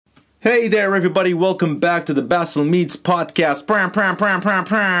Hey there, everybody. Welcome back to the Basil Meets podcast.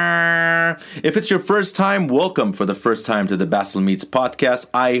 If it's your first time, welcome for the first time to the Basil Meets podcast.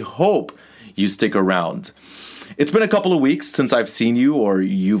 I hope you stick around. It's been a couple of weeks since I've seen you or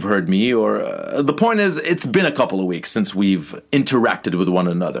you've heard me, or the point is it's been a couple of weeks since we've interacted with one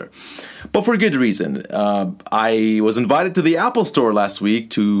another. But for good reason. I was invited to the Apple Store last week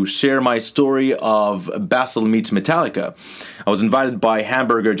to share my story of Basil Meets Metallica. I was invited by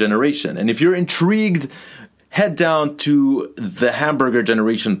Hamburger Generation. And if you're intrigued, head down to the Hamburger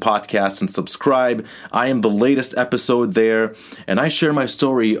Generation podcast and subscribe. I am the latest episode there, and I share my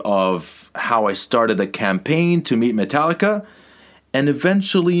story of how I started a campaign to meet Metallica and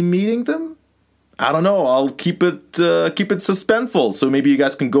eventually meeting them. I don't know. I'll keep it suspenseful, so maybe you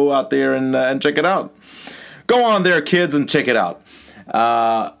guys can go out there and check it out. Go on there, kids, and check it out.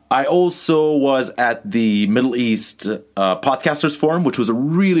 I also was at the Middle East Podcasters Forum, which was a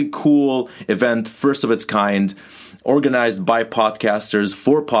really cool event, first of its kind, organized by podcasters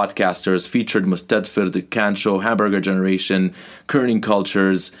for podcasters, featured Mustadfir, the Can Show, Hamburger Generation, Kerning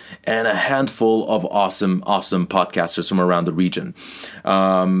Cultures, and a handful of awesome podcasters from around the region.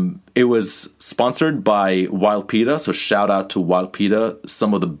 It was sponsored by Wild Pita, so shout out to Wild Pita.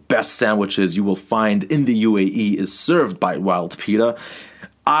 Some of the best sandwiches you will find in the UAE is served by Wild Pita.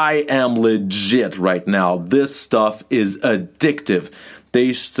 I am legit right now. This stuff is addictive.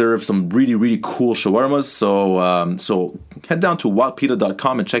 They serve some really, really cool shawarmas, so head down to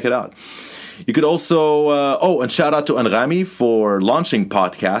wildpita.com and check it out. You could also, and shout out to Anrami for launching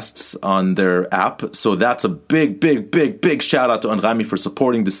podcasts on their app. So that's a big shout out to Anrami for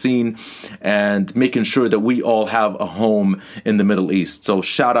supporting the scene and making sure that we all have a home in the Middle East. So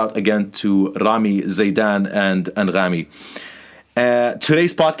shout out again to Rami, Zaidan, and Anrami.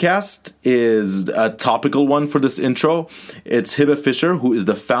 Today's podcast is a topical one for this intro. It's Hebah Fisher, who is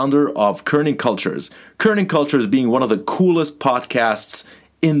the founder of Kerning Cultures. Kerning Cultures being one of the coolest podcasts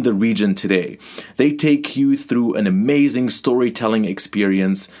in the region today. They take you through an amazing storytelling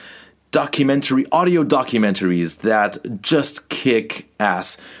experience, audio documentaries that just kick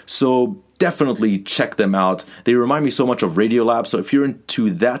ass. So definitely check them out. They remind me so much of Radiolab. So if you're into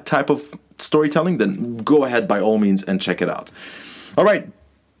that type of storytelling, then go ahead by all means and check it out. All right,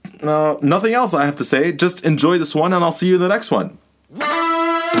 nothing else I have to say. Just enjoy this one, and I'll see you in the next one.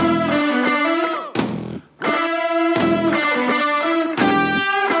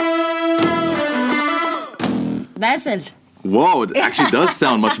 Basil. Whoa, it actually does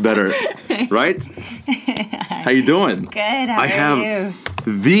sound much better, right? How you doing? Good, how are you? I have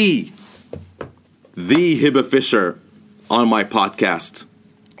the Hebah Fisher on my podcast.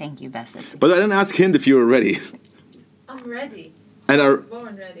 Thank you, Basil. But I didn't ask Hind if you were ready. I'm ready. And I was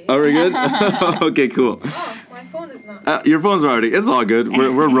born ready. Are we good? Okay, cool. Oh, my phone is not. Your phone's already. It's all good.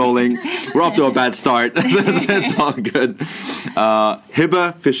 We're rolling. We're off to a bad start. It's all good.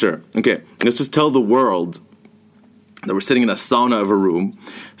 Hebah Fisher. Okay, let's just tell the world that we're sitting in a sauna of a room.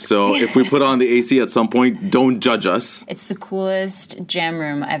 So if we put on the AC at some point, don't judge us. It's the coolest jam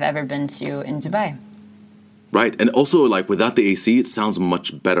room I've ever been to in Dubai. Right, and also like without the AC, it sounds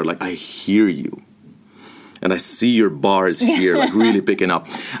much better. Like I hear you. And I see your bars here, like really picking up.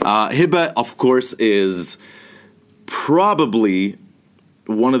 Hebah, of course, is probably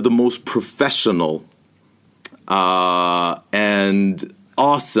one of the most professional and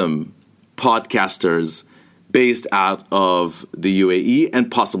awesome podcasters based out of the UAE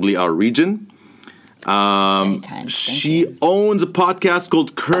and possibly our region. She owns a podcast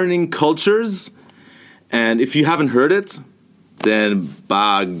called Kerning Cultures. And if you haven't heard it, then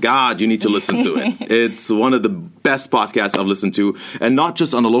by God, you need to listen to it. It's one of the best podcasts I've listened to, and not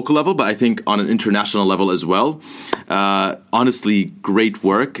just on a local level, but I think on an international level as well. Honestly, great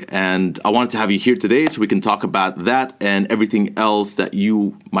work, and I wanted to have you here today so we can talk about that and everything else that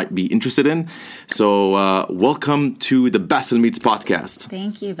you might be interested in. So welcome to the Basil Meets podcast.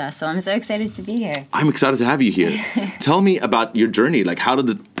 Thank you, Basil. I'm so excited to be here. I'm excited to have you here. Tell me about your journey. Like, how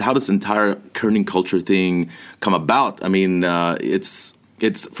did this entire Kerning culture thing come about? I mean, it's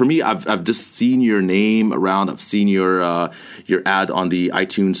for me. I've just seen your name around. I've seen your ad on the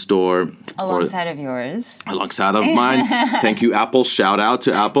iTunes store alongside of yours, alongside of mine. Thank you, Apple. Shout out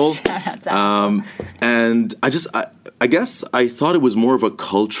to Apple. Shout out to Apple. And I guess I thought it was more of a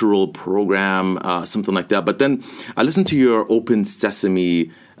cultural program, something like that. But then I listened to your Open Sesame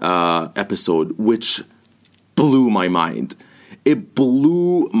episode, which blew my mind. It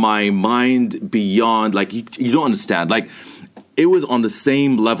blew my mind beyond, like, you don't understand. Like, it was on the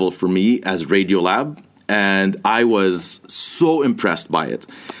same level for me as Radiolab, and I was so impressed by it.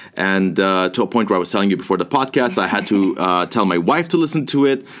 And to a point where I was telling you before the podcast, I had to tell my wife to listen to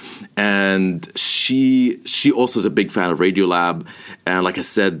it. And she also is a big fan of Radiolab. And like I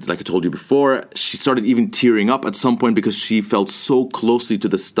said, like I told you before, she started even tearing up at some point because she felt so closely to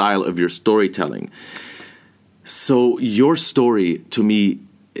the style of your storytelling. So your story, to me,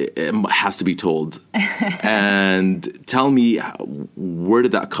 it has to be told. And tell me, where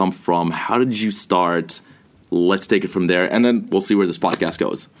did that come from? How did you start? Let's take it from there, and then we'll see where this podcast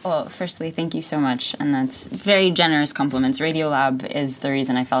goes. Well, firstly, thank you so much, and that's very generous compliments. Radiolab is the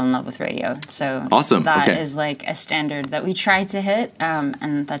reason I fell in love with radio. So awesome. That okay. is like a standard that we try to hit,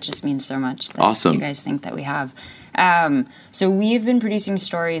 and that just means so much that awesome. You guys think that we have. So we've been producing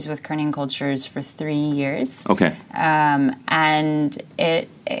stories with Kerning Cultures for 3 years. Okay. And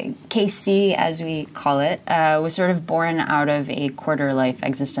KC, as we call it, was sort of born out of a quarter-life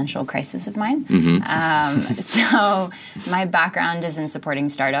existential crisis of mine. Mm-hmm. So my background is in supporting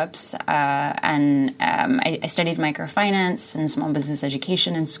startups, and I studied microfinance and small business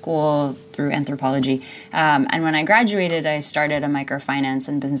education in school through anthropology. And when I graduated, I started a microfinance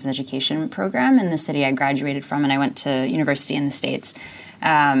and business education program in the city I graduated from, and I went to university in the States.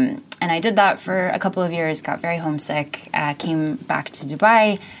 And I did that for a couple of years, got very homesick, came back to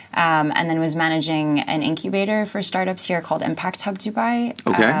Dubai, and then was managing an incubator for startups here called Impact Hub Dubai.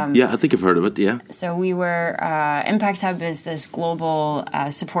 Okay. Yeah, I think I've heard of it, yeah. So we were, Impact Hub is this global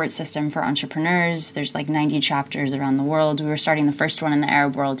support system for entrepreneurs. There's like 90 chapters around the world. We were starting the first one in the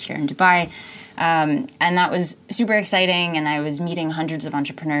Arab world here in Dubai. And that was super exciting, and I was meeting hundreds of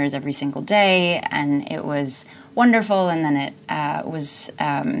entrepreneurs every single day, and it was wonderful, and then it was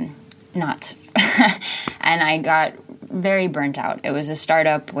not. And I got very burnt out. It was a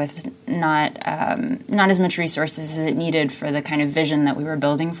startup with not as much resources as it needed for the kind of vision that we were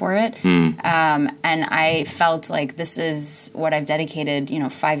building for it. And I felt like this is what I've dedicated,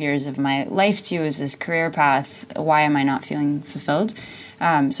 5 years of my life to, is this career path. Why am I not feeling fulfilled?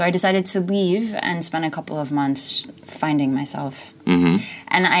 So I decided to leave and spend a couple of months finding myself. Mm-hmm.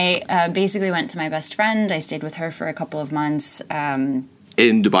 And I basically went to my best friend. I stayed with her for a couple of months. In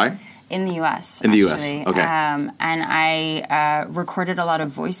Dubai? In the U.S. In the actually. U.S., okay. And I recorded a lot of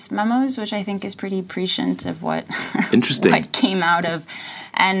voice memos, which I think is pretty prescient of what Interesting. what came out of.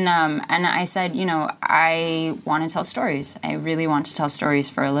 And I said, I want to tell stories. I really want to tell stories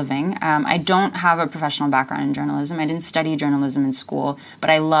for a living. I don't have a professional background in journalism. I didn't study journalism in school, but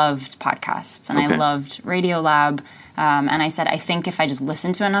I loved podcasts, and I loved Radiolab. And I said, I think if I just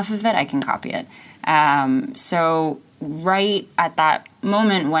listen to enough of it, I can copy it. So right at that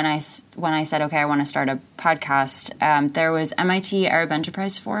moment when I said, okay, I want to start a podcast, there was MIT Arab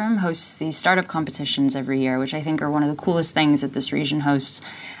Enterprise Forum hosts these startup competitions every year, which I think are one of the coolest things that this region hosts.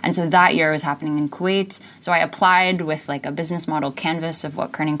 And so that year was happening in Kuwait. So I applied with like a business model canvas of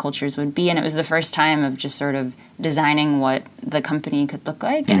what Kerning Cultures would be. And it was the first time of just sort of designing what the company could look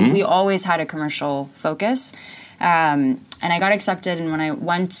like. Mm-hmm. And we always had a commercial focus. And I got accepted, and when I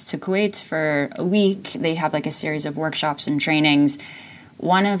went to Kuwait for a week, they have like a series of workshops and trainings.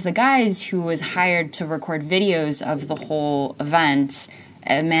 One of the guys who was hired to record videos of the whole event,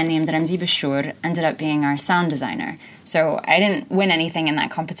 a man named Ramzi Bashur, ended up being our sound designer. So I didn't win anything in that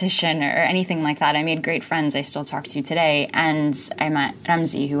competition or anything like that. I made great friends I still talk to today, and I met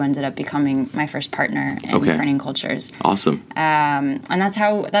Ramzi, who ended up becoming my first partner in Kerning Cultures. Awesome. And that's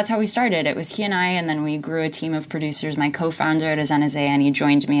how we started. It was he and I, and then we grew a team of producers. My co-founder, Razan Azayani,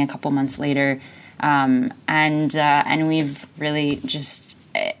 joined me a couple months later, and we've really just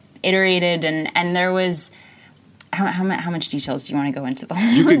iterated, and there was. How much details do you want to go into the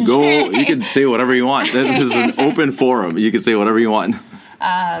whole You can say whatever you want. This is an open forum. You can say whatever you want.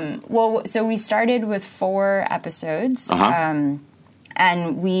 Well, so we started with 4 episodes. Uh-huh.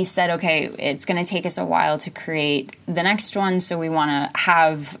 And we said, okay, it's going to take us a while to create the next one. So we want to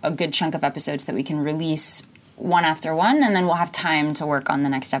have a good chunk of episodes that we can release one after one. And then we'll have time to work on the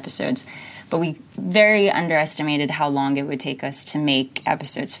next episodes. But we very underestimated how long it would take us to make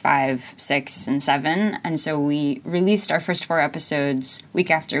episodes 5, 6, and 7. And so we released our first 4 episodes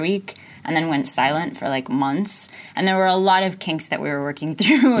week after week and then went silent for like months. And there were a lot of kinks that we were working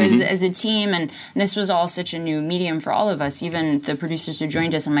through as a team. And this was all such a new medium for all of us, even the producers who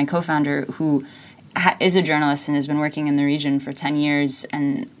joined us and my co-founder who is a journalist and has been working in the region for 10 years,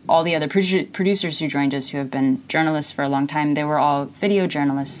 and all the other producers who joined us who have been journalists for a long time, they were all video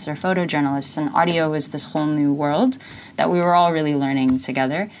journalists or photojournalists, and audio was this whole new world that we were all really learning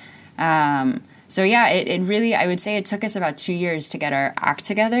together. So yeah, it really, I would say it took us about 2 years to get our act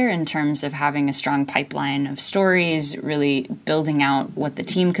together in terms of having a strong pipeline of stories, really building out what the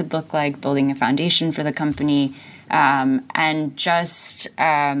team could look like, building a foundation for the company, And just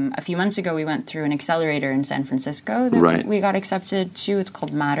a few months ago, we went through an accelerator in San Francisco that we got accepted to. It's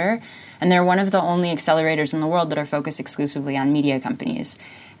called Matter. And they're one of the only accelerators in the world that are focused exclusively on media companies.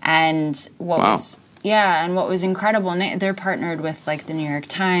 And what was incredible, and they're partnered with like the New York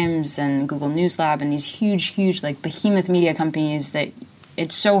Times and Google News Lab and these huge like behemoth media companies that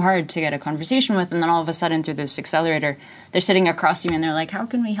it's so hard to get a conversation with. And then all of a sudden through this accelerator, they're sitting across you and they're like, how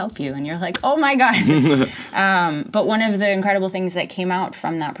can we help you? And you're like, oh my God. But one of the incredible things that came out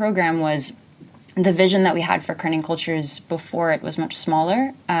from that program was the vision that we had for Kerning Cultures before it was much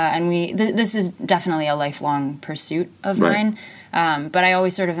smaller. And this is definitely a lifelong pursuit of mine. But I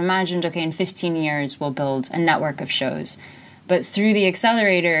always sort of imagined, okay, in 15 years, we'll build a network of shows. But through the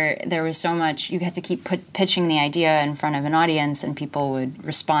accelerator, there was so much, you had to keep pitching the idea in front of an audience and people would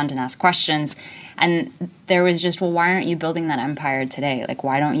respond and ask questions. And there was just, well, why aren't you building that empire today? Like,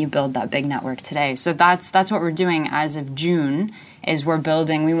 why don't you build that big network today? So that's what we're doing as of June, is we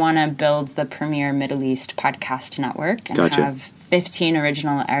want to build the premier Middle East podcast network and have 15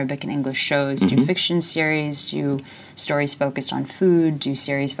 original Arabic and English shows, do fiction series, do stories focused on food, do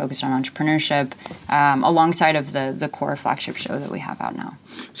series focused on entrepreneurship, alongside of the core flagship show that we have out now.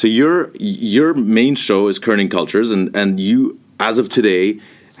 So your main show is Kerning Cultures, and you, as of today,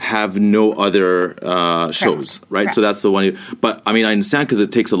 have no other shows, right? Correct. So that's the one. But I mean, I understand because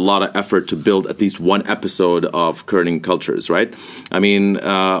it takes a lot of effort to build at least one episode of Kerning Cultures, right? I mean,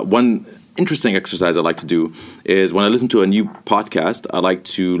 one interesting exercise I like to do is when I listen to a new podcast, I like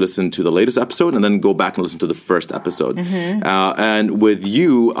to listen to the latest episode and then go back and listen to the first episode. And with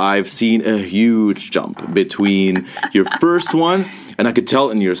you, I've seen a huge jump between your first one, and I could tell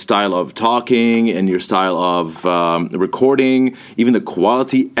in your style of talking and your style of recording, even the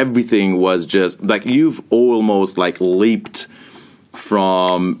quality, everything was just like you've almost like leaped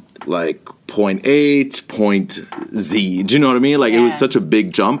from like point A to point Z. Do you know what I mean? Like it was such a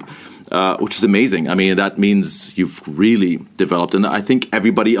big jump. Which is amazing. I mean, that means you've really developed. And I think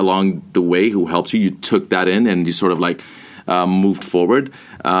everybody along the way who helped you took that in and you sort of like moved forward.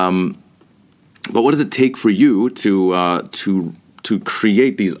 But what does it take for you to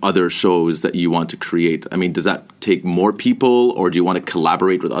create these other shows that you want to create? I mean, does that take more people, or do you want to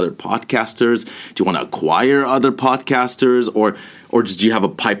collaborate with other podcasters? Do you want to acquire other podcasters, or just do you have a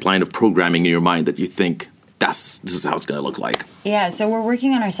pipeline of programming in your mind that you think this is how it's going to look like? Yeah, so we're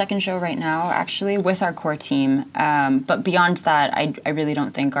working on our second show right now, actually, with our core team. But beyond that, I really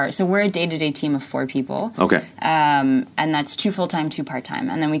don't think so we're a day-to-day team of 4 people. Okay. And that's 2 full-time, 2 part-time.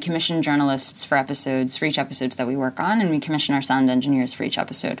 And then we commission journalists for each episodes that we work on, and we commission our sound engineers for each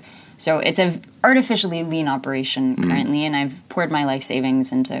episode. So it's an artificially lean operation currently, and I've poured my life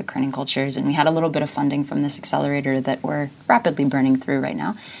savings into Kerning Cultures, and we had a little bit of funding from this accelerator that we're rapidly burning through right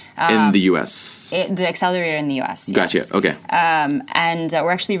now. In the U.S.? The accelerator in the U.S., Gotcha, yes. Okay. And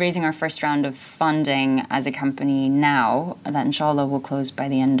we're actually raising our first round of funding as a company now that inshallah will close by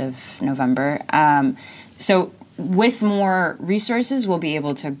the end of November. So with more resources, we'll be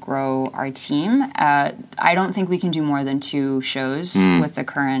able to grow our team. I don't think we can do more than 2 shows with the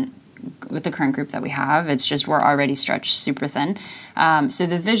current group that we have. It's just we're already stretched super thin. So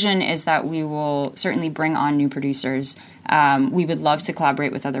the vision is that we will certainly bring on new producers. We would love to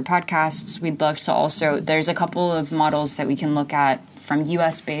collaborate with other podcasts. We'd love to also, there's a couple of models that we can look at from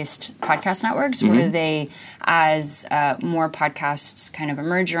US-based podcast networks where they, as more podcasts kind of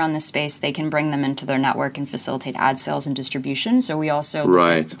emerge around this space, they can bring them into their network and facilitate ad sales and distribution. So we also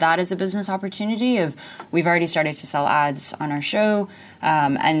look at that as a business opportunity we've already started to sell ads on our show.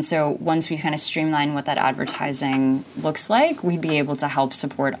 And so once we kind of streamline what that advertising looks like, we'd be able to help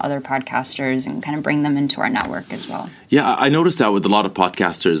support other podcasters and kind of bring them into our network as well. Yeah, I noticed that with a lot of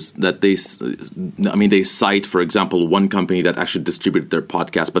podcasters that they cite, for example, one company that actually distributed their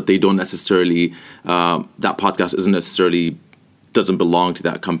podcast, but they don't necessarily, that podcast doesn't belong to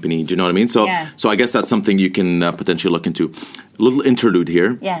that company. Do you know what I mean? So I guess that's something you can potentially look into. A little interlude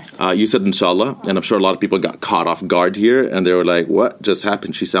here. Yes. You said inshallah, and I'm sure a lot of people got caught off guard here, and they were like, what just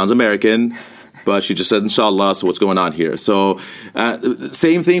happened? She sounds American, but she just said inshallah, so what's going on here? So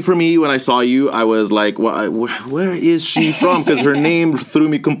same thing for me when I saw you. I was like, where is she from? Because her name threw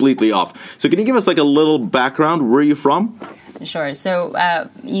me completely off. So can you give us like a little background? Where are you from? Sure. So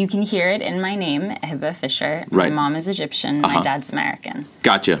you can hear it in my name, Hebah Fisher. My mom is Egyptian. My dad's American.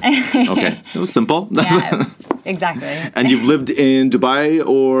 Gotcha. Okay. It was simple. Yeah, exactly. And you've lived in Dubai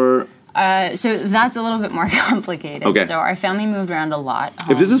or? So that's a little bit more complicated. Okay. So our family moved around a lot.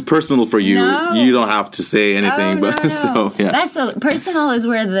 If this is personal for you, you don't have to say anything. No. So yeah. Personal is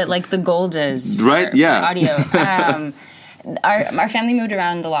where the gold is. For audio. Our family moved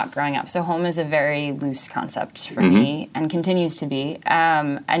around a lot growing up, so home is a very loose concept for me and continues to be.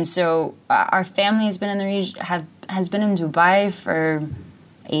 And so our family has been in the region, has been in Dubai for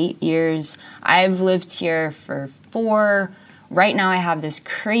 8 years. I've lived here for 4. Right now I have this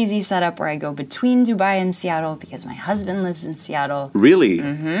crazy setup where I go between Dubai and Seattle because my husband lives in Seattle. Really?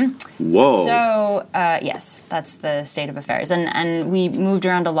 Mm-hmm. Whoa. So, yes, that's the state of affairs. And we moved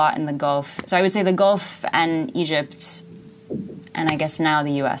around a lot in the Gulf. So I would say the Gulf and Egypt, and I guess now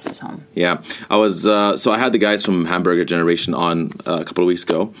the U.S. is home. Yeah. I was, so I had the guys from Hamburger Generation on a couple of weeks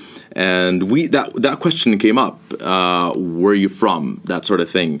ago, and that question came up. Where are you from? That sort of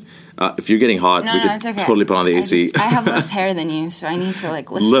thing. If you're getting hot, we could okay. totally put on the AC. I have less hair than you, so I need to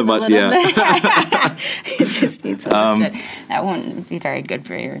lift a little bit. It just needs to lift it. That won't be very good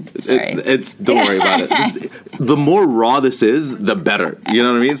for you. Sorry. Don't worry about it. The more raw this is, the better. You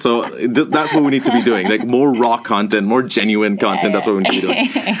know what I mean? So that's what we need to be doing. Like more raw content, more genuine content. That's what we need to be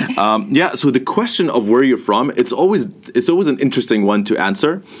doing. So the question of where you're from, it's always an interesting one to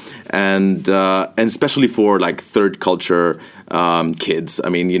answer, and especially for like third culture kids. I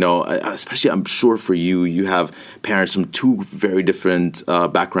mean, especially I'm sure for you have parents from 2 very different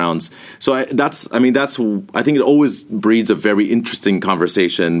backgrounds. So I think it always breeds a very interesting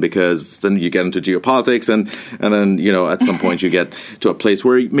conversation, because then you get into geopolitics and then, at some point you get to a place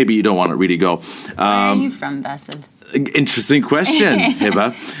where maybe you don't want to really go. Where are you from, Bassett? Interesting question,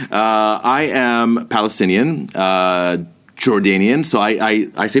 Hebah. I am Palestinian. Jordanian. So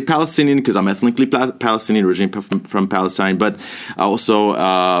I say Palestinian because I'm ethnically Palestinian, originally from Palestine, but I also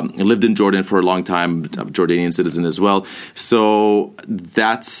lived in Jordan for a long time. I'm a Jordanian citizen as well. So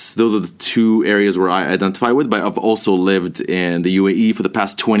those are the 2 areas where I identify with, but I've also lived in the UAE for the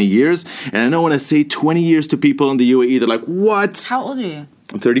past 20 years. And I know when I say 20 years to people in the UAE, they're like, what? How old are you?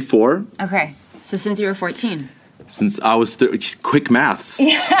 I'm 34. Okay. So since you were 14. Since I was quick maths.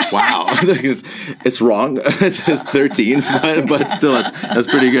 Wow. It's wrong. It's 13, but still, that's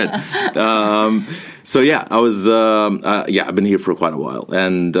pretty good. So yeah, I was, I've been here for quite a while,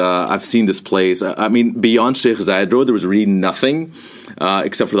 and I've seen this place. I mean, beyond Sheikh Zayed Road, there was really nothing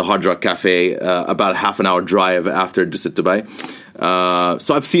except for the Hard Rock Cafe, about a half an hour drive after Dusit Dubai.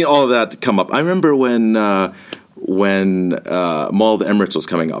 So I've seen all of that come up. I remember when Mall of the Emirates was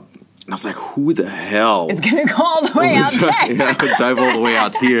coming up. And I was like, who the hell? It's going to go all the way out there. Drive all the way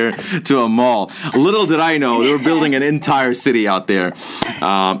out here to a mall. Little did I know, they were building an entire city out there.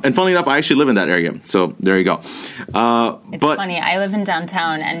 And funnily enough, I actually live in that area. So there you go. It's funny. I live in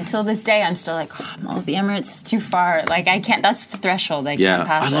downtown. And until this day, I'm still like, Mall of the Emirates is too far. Like, I can't. That's the threshold. I can't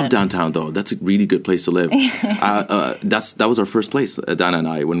pass it. I love downtown, though. That's a really good place to live. That was our first place, Dana and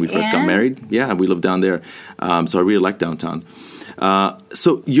I, when we first got married. Yeah, we lived down there. So I really like downtown.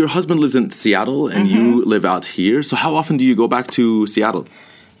 So your husband lives in Seattle and you live out here. So how often do you go back to Seattle?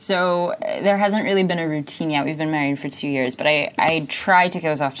 So there hasn't really been a routine yet. We've been married for 2 years, but I try to go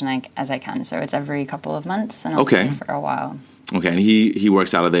as often as I can. So it's every couple of months, and I'll stay for a while. Okay, and he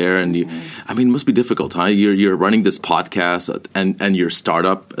works out of there, and it must be difficult, huh? You're running this podcast and your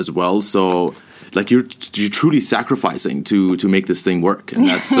startup as well, so like you're truly sacrificing to make this thing work, and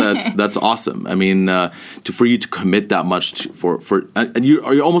that's awesome. I mean, for you to commit that much and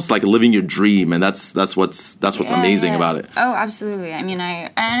you're almost like living your dream, and that's what's amazing about it. Oh, absolutely. I mean,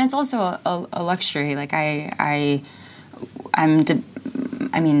 and it's also a luxury. Like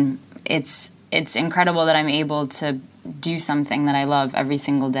it's incredible that I'm able to do something that I love every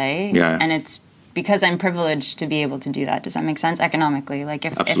single day, and it's because I'm privileged to be able to do that. Does that make sense economically? Like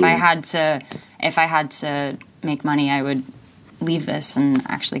if I had to make money, I would leave this and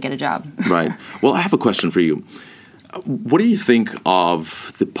actually get a job. Right. Well, I have a question for you. What do you think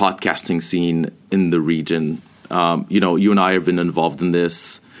of the podcasting scene in the region? You and I have been involved in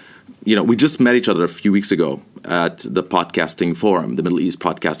this. We just met each other a few weeks ago at the podcasting forum, the Middle East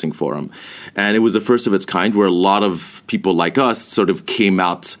Podcasting Forum. And it was the first of its kind where a lot of people like us sort of came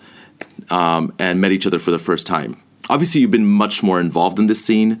out and met each other for the first time. Obviously, you've been much more involved in this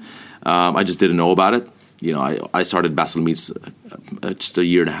scene. I just didn't know about it. I started Basel Meets just a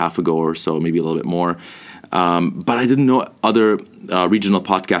year and a half ago or so, maybe a little bit more. But I didn't know other regional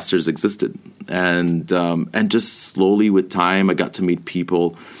podcasters existed. And just slowly with time, I got to meet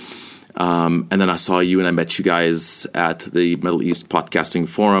people. And then I saw you and I met you guys at the Middle East Podcasting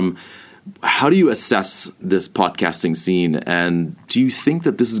Forum. How do you assess this podcasting scene, and do you think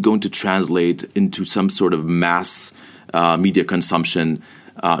that this is going to translate into some sort of mass media consumption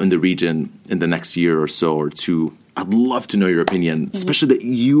in the region in the next year or so or two? I'd love to know your opinion, especially that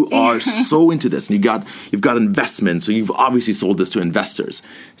you are so into this, and you've got investment, so you've obviously sold this to investors.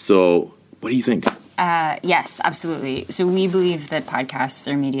 So what do you think? Yes, absolutely. So we believe that podcasts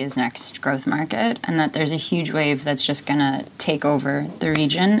are media's next growth market and that there's a huge wave that's just going to take over the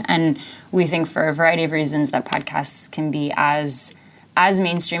region. And we think for a variety of reasons that podcasts can be as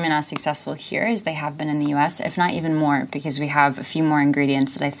mainstream and as successful here as they have been in the US, if not even more, because we have a few more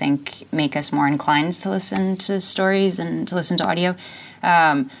ingredients that I think make us more inclined to listen to stories and to listen to audio.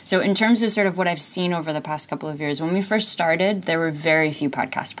 So in terms of sort of what I've seen over the past couple of years, when we first started, there were very few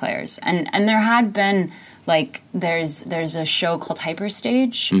podcast players. And there had been, like, there's a show called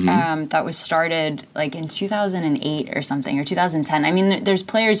Hyperstage that was started, like, in 2008 or something, or 2010. I mean, there's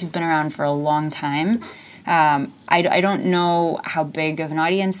players who've been around for a long time. I don't know how big of an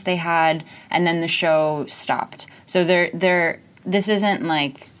audience they had, and then the show stopped. So this isn't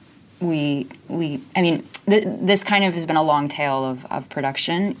like this kind of has been a long tale of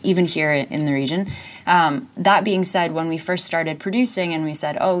production, even here in the region. That being said, when we first started producing and we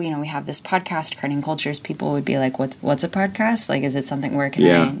said, we have this podcast, Cutting Cultures, people would be like, what's a podcast? Like, is it something where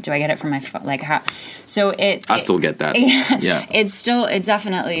do I get it from my phone? Like, how? So I still get that. Yeah. It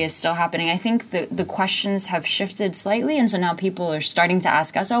definitely is still happening. I think the questions have shifted slightly. And so now people are starting to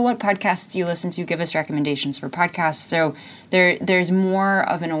ask us, what podcasts do you listen to? Give us recommendations for podcasts. So there's more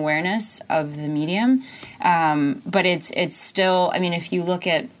of an awareness of the medium. But it's still, I mean, if you look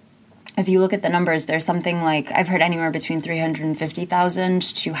at the numbers, there's something like, I've heard anywhere between 350,000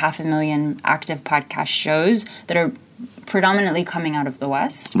 to 500,000 active podcast shows that are predominantly coming out of the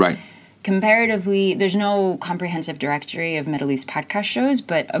West. Right. Comparatively, there's no comprehensive directory of Middle East podcast shows,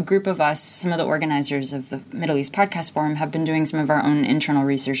 but a group of us, some of the organizers of the Middle East Podcast Forum, have been doing some of our own internal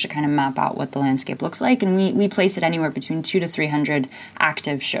research to kind of map out what the landscape looks like. And we place it anywhere between 200 to 300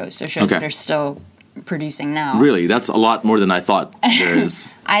 active shows. So shows that are still producing now. Really? That's a lot more than I thought there is.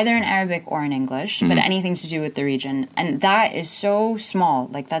 Either in Arabic or in English, but anything to do with the region. And that is so small.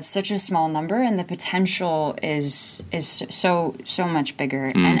 Like, that's such a small number, and the potential is so much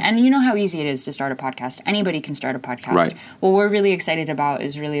bigger. And you know how easy it is to start a podcast. Anybody can start a podcast. Right. What we're really excited about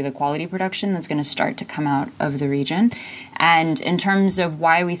is really the quality production that's going to start to come out of the region. And in terms of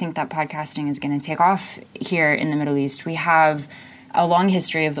why we think that podcasting is going to take off here in the Middle East, we have a long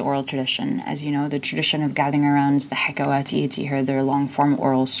history of the oral tradition. As you know, the tradition of gathering around the hekawati to hear their long-form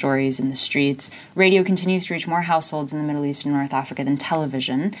oral stories in the streets. Radio continues to reach more households in the Middle East and North Africa than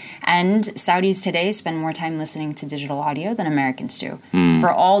television. And Saudis today spend more time listening to digital audio than Americans do.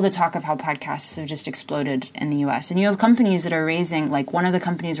 For all the talk of how podcasts have just exploded in the U.S. And you have companies that are raising, like one of the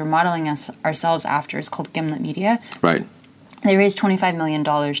companies we're modeling ourselves after is called Gimlet Media. Right. They raised $25 million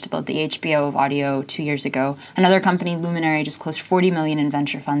to build the HBO of audio 2 years ago. Another company, Luminary, just closed $40 million in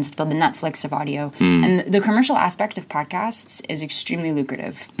venture funds to build the Netflix of audio. And the commercial aspect of podcasts is extremely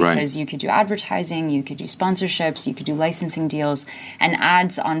lucrative because you could do advertising, you could do sponsorships, you could do licensing deals, and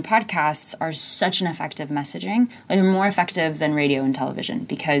ads on podcasts are such an effective messaging. Like, they're more effective than radio and television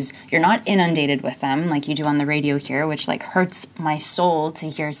because you're not inundated with them like you do on the radio here, which like hurts my soul to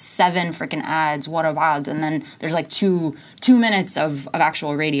hear 7 freaking ads, what about, and then there's like two minutes of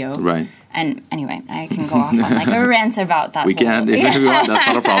actual radio. Right. And anyway, I can go off on like a rant about that. We can, if we want, that's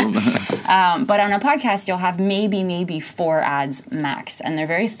not a problem. But on a podcast, you'll have maybe 4 ads max. And they're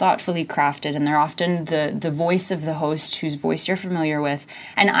very thoughtfully crafted. And they're often the voice of the host whose voice you're familiar with.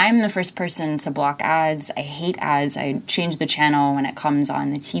 And I'm the first person to block ads. I hate ads. I change the channel when it comes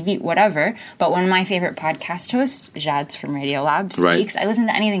on the TV, whatever. But when my favorite podcast host, Jad from Radio Lab, speaks, I listen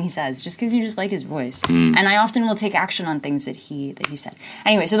to anything he says just because you just like his voice. And I often will take action on things that he said.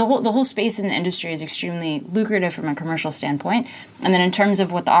 Anyway, so the whole space in the industry is extremely lucrative from a commercial standpoint. And then in terms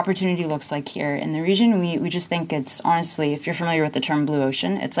of what the opportunity looks like here in the region, we just think it's, honestly, if you're familiar with the term blue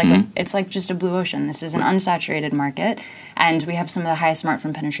ocean, it's like it's like just a blue ocean. This is an unsaturated market, and we have some of the highest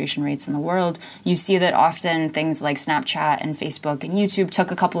smartphone penetration rates in the world. You see that often things like Snapchat and Facebook and YouTube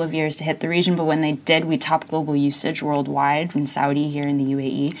took a couple of years to hit the region, but when they did, we topped global usage worldwide from Saudi here in the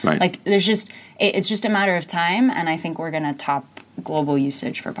UAE. Right. Like, it's just a matter of time, and I think we're going to top global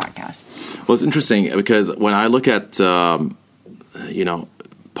usage for podcasts. Well, it's interesting because when I look at,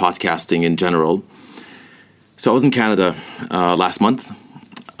 podcasting in general, so I was in Canada last month,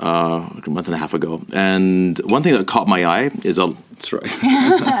 a month and a half ago, and one thing that caught my eye is that's right.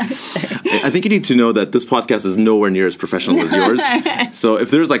 I think you need to know that this podcast is nowhere near as professional as yours. So if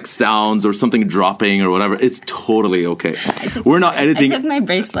there's like sounds or something dropping or whatever, it's totally okay. We're not editing. I took my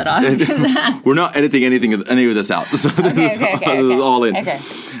bracelet off. We're not editing any of this out. So this is all in. Okay.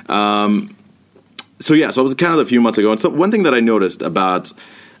 So I was in Canada a few months ago, and so one thing that I noticed about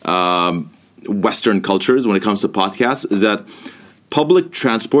Western cultures when it comes to podcasts is that public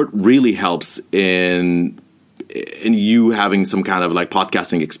transport really helps in you having some kind of like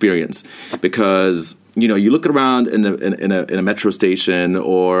podcasting experience, because you look around in a metro station,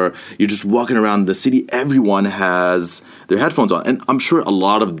 or you're just walking around the city, everyone has their headphones on. And I'm sure a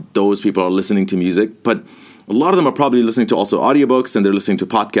lot of those people are listening to music, but a lot of them are probably listening to also audiobooks, and they're listening to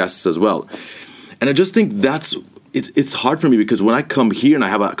podcasts as well. And I just think it's hard for me, because when I come here and I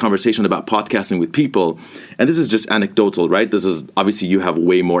have a conversation about podcasting with people, and this is just anecdotal, right? This is obviously, you have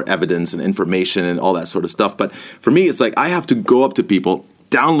way more evidence and information and all that sort of stuff. But for me, it's like I have to go up to people,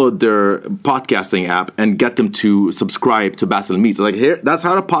 download their podcasting app, and get them to subscribe to Basil Meets. Like, here, that's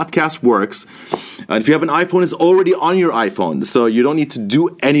how the podcast works. And if you have an iPhone, it's already on your iPhone, so you don't need to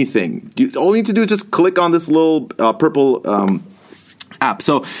do anything. All you need to do is just click on this little purple app.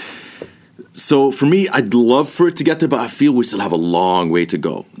 So for me, I'd love for it to get there, but I feel we still have a long way to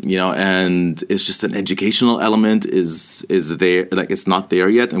go, and it's just an educational element is there, like it's not there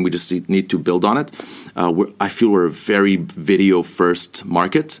yet, and we just need to build on it. I feel we're a very video first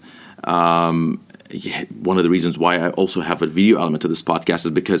market. One of the reasons why I also have a video element to this podcast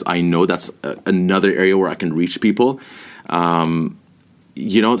is because I know that's another area where I can reach people.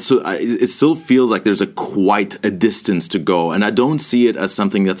 It still feels like there's quite a distance to go, and I don't see it as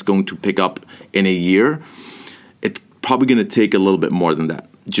something that's going to pick up in a year. It's probably going to take a little bit more than that.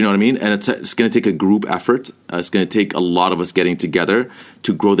 Do you know what I mean? And it's going to take a group effort. It's going to take a lot of us getting together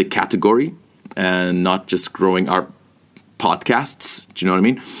to grow the category, and not just growing our podcasts. Do you know what I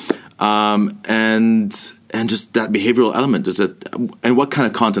mean? And just that behavioral element and what kind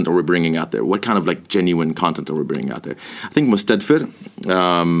of content are we bringing out there? What kind of like genuine content are we bringing out there? I think Mustadfir,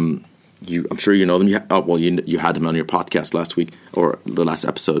 I'm sure you know them. You had him on your podcast last week, or the last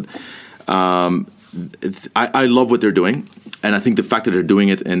episode. I love what they're doing, and I think the fact that they're doing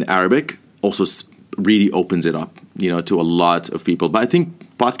it in Arabic also really opens it up, to a lot of people. But I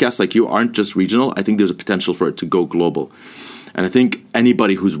think podcasts like you aren't just regional. I think there's a potential for it to go global. And I think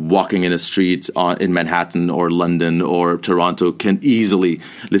anybody who's walking in a street in Manhattan or London or Toronto can easily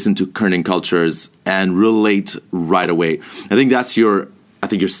listen to Kerning Cultures and relate right away. I think that's your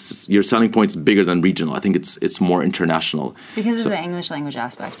selling point is bigger than regional. I think it's more international. Because of the English language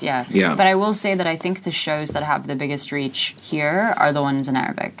aspect, yeah. Yeah. But I will say that I think the shows that have the biggest reach here are the ones in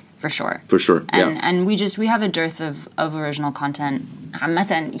Arabic. For sure. And we have a dearth of original content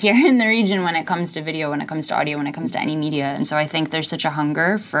here in the region when it comes to video, when it comes to audio, when it comes to any media. And so I think there's such a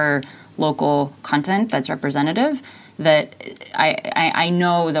hunger for local content that's representative that I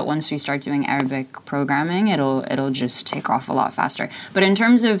know that once we start doing Arabic programming, it'll just take off a lot faster. But in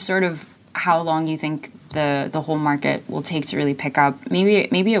terms of sort of how long you think the whole market will take to really pick up,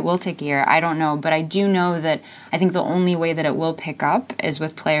 maybe it will take a year. I don't know, but I do know that I think the only way that it will pick up is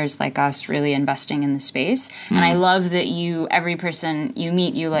with players like us really investing in the space. And I love that every person you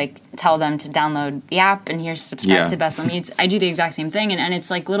meet, you like tell them to download the app and here's subscribe to Basil Meets. I do the exact same thing, and it's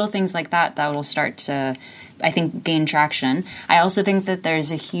like little things like that will start to, I think, gain traction. I also think that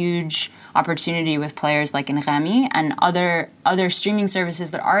there's a huge opportunity with players like Nghami and other streaming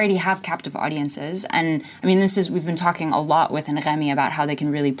services that already have captive audiences. And I mean, we've been talking a lot with Nghami about how they can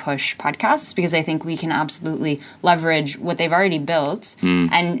really push podcasts, because I think we can absolutely leverage what they've already built,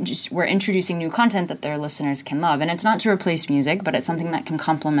 and just we're introducing new content that their listeners can love. And it's not to replace music, but it's something that can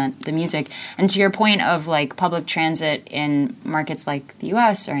complement the music. And to your point of like public transit in markets like the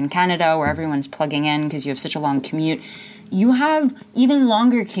US or in Canada, where everyone's plugging in because you have such a long commute, you have even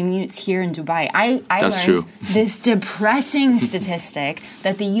longer commutes here in Dubai. I learned this depressing statistic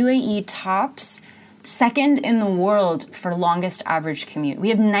that the UAE tops second in the world for longest average commute. We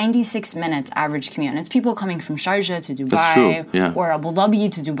have 96 minutes average commute, and it's people coming from Sharjah to Dubai, or Abu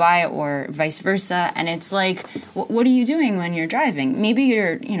Dhabi to Dubai, or vice versa. And it's like, what are you doing when you're driving? Maybe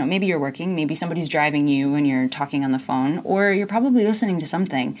you're working, maybe somebody's driving you when you're talking on the phone, or you're probably listening to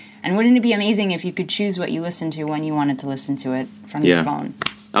something. And wouldn't it be amazing if you could choose what you listen to when you wanted to listen to it from your phone?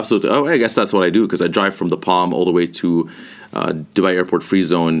 Absolutely. Oh, I guess that's what I do, because I drive from the Palm all the way to Dubai Airport Free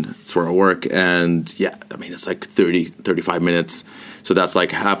Zone. It's where I work. And it's like 35 minutes. So that's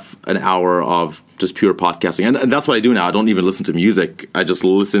like half an hour of just pure podcasting. And that's what I do now. I don't even listen to music. I just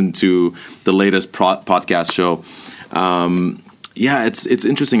listen to the latest podcast show. It's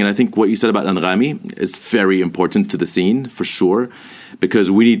interesting. And I think what you said about Nghami is very important to the scene, for sure,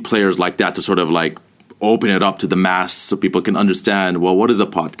 because we need players like that to sort of like open it up to the mass so people can understand, well, what is a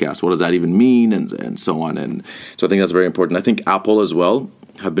podcast? What does that even mean? And so on. And so I think that's very important. I think Apple as well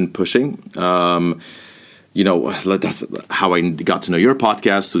have been pushing. That's how I got to know your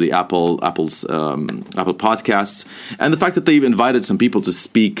podcast, through the Apple's Apple Podcasts, and the fact that they've invited some people to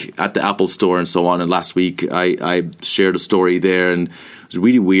speak at the Apple Store and so on. And last week I shared a story there, and it was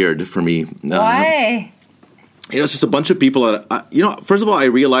really weird for me. Why? it's just a bunch of people that, first of all, I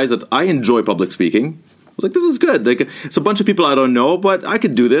realized that I enjoy public speaking. I was like, this is good. Like, it's a bunch of people I don't know, but I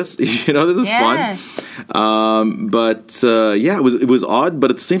could do this. This is fun. It was odd,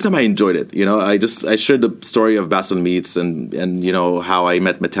 but at the same time, I enjoyed it. I shared the story of Basel Meets and how I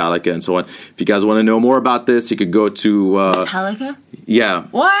met Metallica and so on. If you guys want to know more about this, you could go to Metallica. Yeah.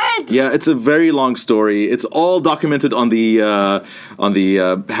 What? Yeah, it's a very long story. It's all documented on the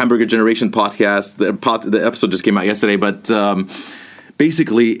Hamburger Generation podcast. The episode just came out yesterday, but.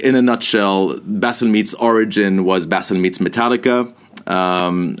 Basically, in a nutshell, Basel Meets' origin was Basel Meets Metallica,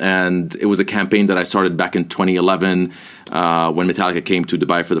 and it was a campaign that I started back in 2011 when Metallica came to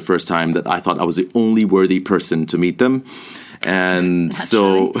Dubai for the first time, that I thought I was the only worthy person to meet them. And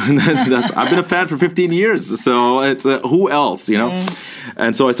I've been a fan for 15 years, so it's who else,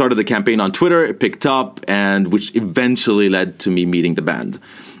 And so I started a campaign on Twitter, it picked up, and which eventually led to me meeting the band.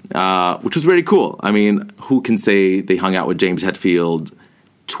 Which was very cool. I mean, who can say they hung out with James Hetfield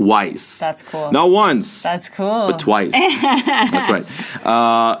twice? That's cool. Not once. That's cool. But twice. That's right.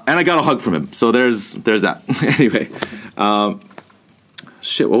 And I got a hug from him. So there's that. Anyway.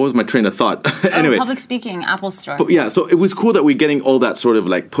 What was my train of thought? Anyway. Public speaking, Apple Store. But yeah, so it was cool that we're getting all that sort of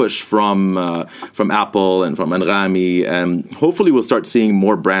like push from Apple and from Anrami, and hopefully we'll start seeing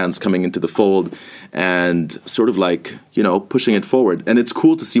more brands coming into the fold and sort of like, pushing it forward. And it's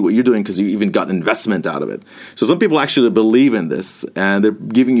cool to see what you're doing because you even got investment out of it. So some people actually believe in this and they're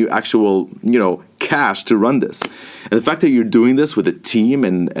giving you actual, cash to run this. And the fact that you're doing this with a team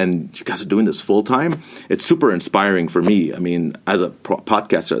and you guys are doing this full time, it's super inspiring for me. I mean, as a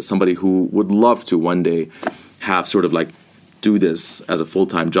podcaster, as somebody who would love to one day have sort of like do this as a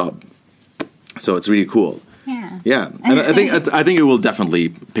full-time job. So it's really cool. Yeah. And I think it will definitely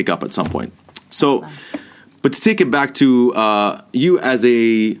pick up at some point. So, but to take it back to you as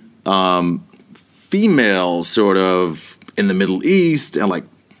a female sort of in the Middle East and like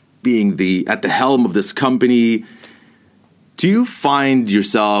being at the helm of this company, do you find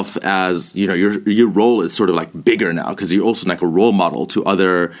yourself as, your role is sort of like bigger now because you're also like a role model to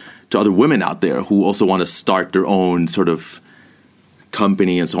other women out there who also want to start their own sort of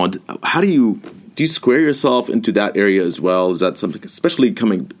company and so on. How do you square yourself into that area as well? Is that something, especially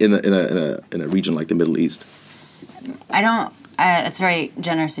coming in a region like the Middle East? I don't. It's very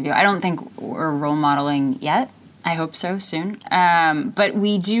generous of you. I don't think we're role modeling yet. I hope so soon. But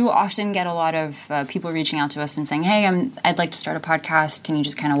we do often get a lot of people reaching out to us and saying, "Hey, I'd like to start a podcast. Can you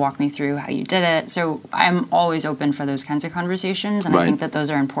just kind of walk me through how you did it?" So I'm always open for those kinds of conversations, and I think that those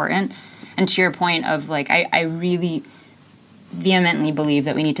are important. And to your point of like, I really vehemently believe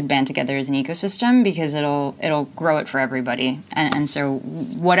that we need to band together as an ecosystem because it'll grow it for everybody. And so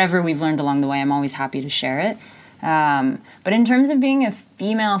whatever we've learned along the way, I'm always happy to share it. But in terms of being a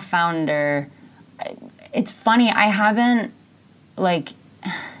female founder, it's funny, I haven't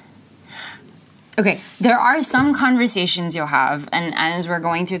okay, there are some conversations you'll have, and as we're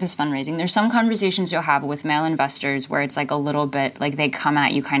going through this fundraising, there's some conversations you'll have with male investors where it's like a little bit, like they come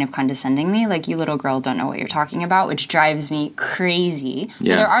at you kind of condescendingly, like you little girl don't know what you're talking about, which drives me crazy.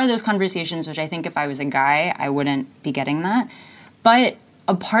 So there are those conversations, which I think if I was a guy, I wouldn't be getting that. But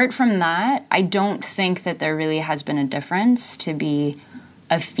apart from that, I don't think that there really has been a difference to be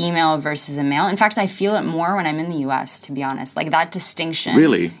a female versus a male. In fact, I feel it more when I'm in the U.S., to be honest. Like, that distinction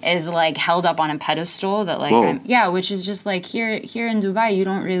is, like, held up on a pedestal that, like, which is just, like, here in Dubai, you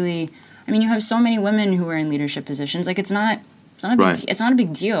don't really... I mean, you have so many women who are in leadership positions. Like, it's not a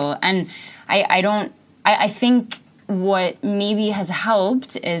big deal. And I think what maybe has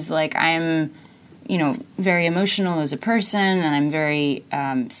helped is, like, I'm, very emotional as a person, and I'm very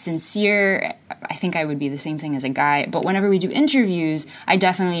sincere. I think I would be the same thing as a guy. But whenever we do interviews, I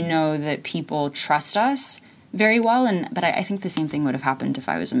definitely know that people trust us very well. But I think the same thing would have happened if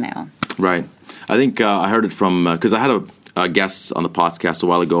I was a male. So. Right. I think I heard it from, because I had a guest on the podcast a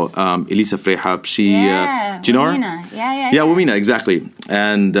while ago, Elisa Frehab. She, do you know her? Yeah, Womina, exactly.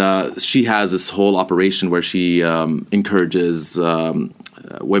 And she has this whole operation where she encourages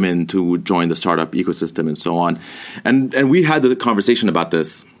women to join the startup ecosystem and so on. And we had the conversation about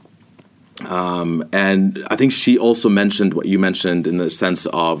this. And I think she also mentioned what you mentioned in the sense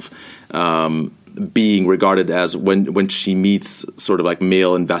of being regarded as when she meets sort of like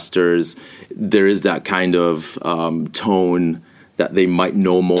male investors, there is that kind of tone that they might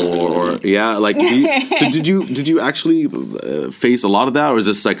know more, or so did you actually face a lot of that, or is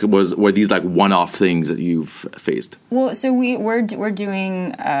this like were these like one-off things that you've faced? Well, so we're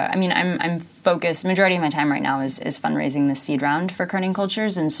doing. I'm focused. Majority of my time right now is fundraising the seed round for Kerning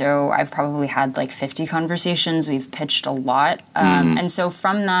Cultures, and so I've probably had like 50 conversations. We've pitched a lot, and so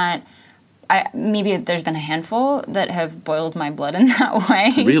from that, maybe there's been a handful that have boiled my blood in that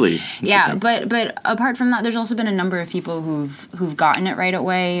way. Really? Yeah, but apart from that, there's also been a number of people who've gotten it right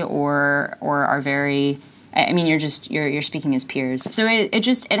away or are very. I mean, you're speaking as peers, so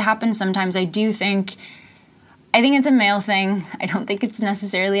it happens sometimes. I think it's a male thing. I don't think it's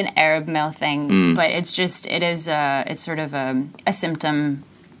necessarily an Arab male thing, but it's sort of a symptom,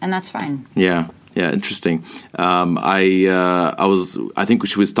 and that's fine. Yeah. Yeah, interesting. I think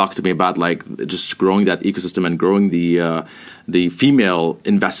she was talking to me about like just growing that ecosystem and growing the female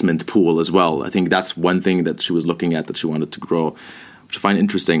investment pool as well. I think that's one thing that she was looking at that she wanted to grow, which I find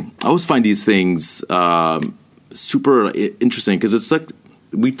interesting. I always find these things super interesting because it's like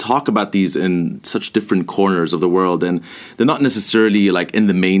we talk about these in such different corners of the world, and they're not necessarily like in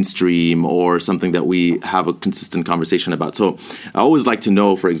the mainstream or something that we have a consistent conversation about. So I always like to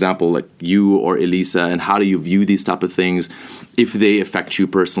know, for example, like you or Elisa, and how do you view these type of things, if they affect you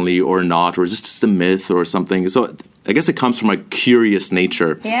personally or not, or is this just a myth or something? So I guess it comes from a curious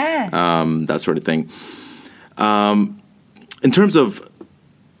nature, that sort of thing. In terms of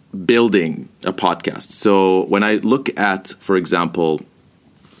building a podcast, so when I look at, for example,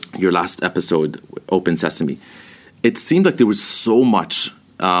 your last episode, Open Sesame, it seemed like there was so much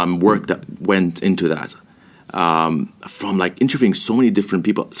work that went into that, from like interviewing so many different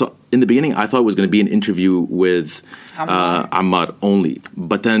people. So in the beginning, I thought it was going to be an interview with Ahmad only.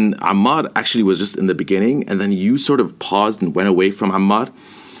 But then Ahmad actually was just in the beginning, and then you sort of paused and went away from Ahmad,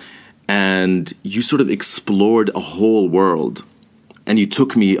 and you sort of explored a whole world, and you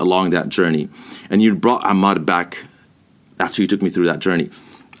took me along that journey, and you brought Ahmad back after you took me through that journey.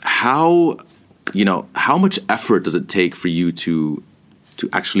 How much effort does it take for you to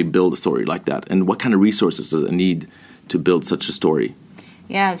actually build a story like that, and what kind of resources does it need to build such a story?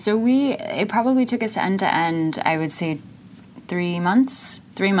 Yeah, so it probably took us end to end, I would say 3 months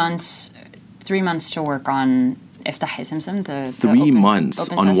to work on Iftah Simsim, the 3 months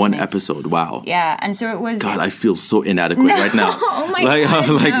open on sesame. one episode. Wow. Yeah, and so it was. God, I feel so inadequate right now. Oh my God,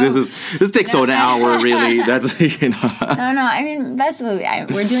 no. This takes an hour, really. That's No. I mean,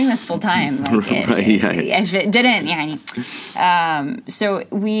 we're doing this full time. Like if it didn't, so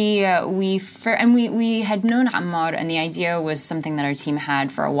we had known Ammar, and the idea was something that our team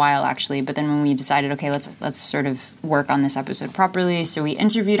had for a while actually. But then when we decided, okay, let's sort of work on this episode properly. So we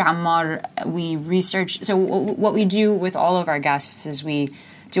interviewed Ammar. We researched. So what we do with all of our guests is we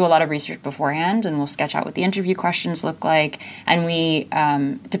do a lot of research beforehand, and we'll sketch out what the interview questions look like. And we,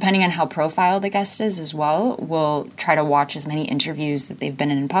 depending on how profiled the guest is as well, we'll try to watch as many interviews that they've been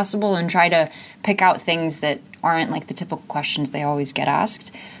in possible and try to pick out things that aren't like the typical questions they always get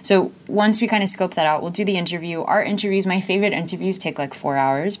asked. So once we kind of scope that out, we'll do the interview. Our interviews, my favorite interviews, take like 4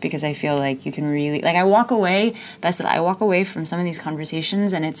 hours because I feel like you can really, like I walk away from some of these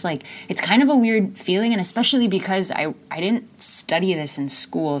conversations and it's kind of a weird feeling, and especially because I didn't study this in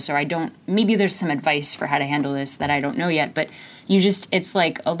school, so maybe there's some advice for how to handle this that I don't know yet, but it's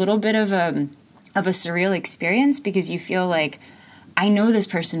like a little bit of a surreal experience because you feel like, I know this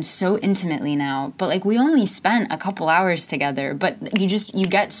person so intimately now, but like we only spent a couple hours together, but you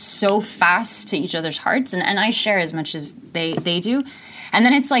get so fast to each other's hearts, and I share as much as they do. And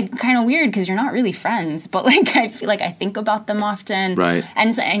then it's like kind of weird because you're not really friends, but like I feel like I think about them often. Right.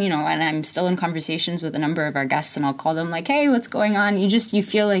 And I'm still in conversations with a number of our guests, and I'll call them like, hey, what's going on? You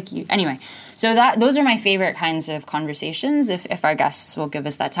feel like anyway. So those are my favorite kinds of conversations if our guests will give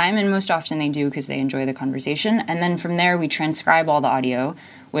us that time, and most often they do because they enjoy the conversation. And then from there we transcribe all the audio,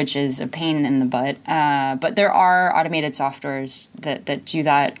 which is a pain in the butt. But there are automated softwares that do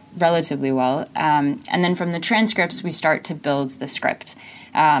that relatively well. And then from the transcripts, we start to build the script.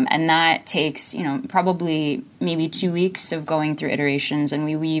 And that takes, probably maybe 2 weeks of going through iterations. And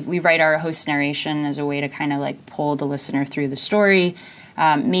we write our host narration as a way to kind of like pull the listener through the story.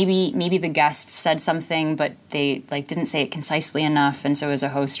 Maybe the guest said something, but they like didn't say it concisely enough. And so as a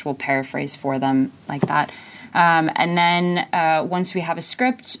host, we'll paraphrase for them like that. And then once we have a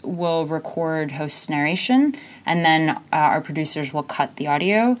script, we'll record host narration, and then our producers will cut the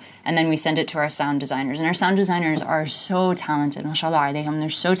audio, and then we send it to our sound designers. And our sound designers are so talented, mashallah alayhim, they're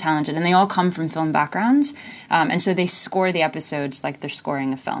so talented, and they all come from film backgrounds, and so they score the episodes like they're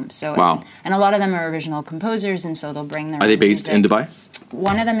scoring a film. So, wow. And a lot of them are original composers, and so they'll bring their Are they based music. in Dubai?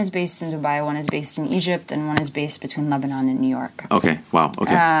 One of them is based in Dubai, one is based in Egypt, and one is based between Lebanon and New York. Okay, wow,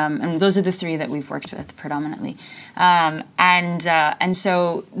 okay. And those are the three that we've worked with predominantly. And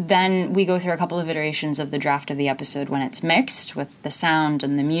so then we go through a couple of iterations of the draft of the episode when it's mixed with the sound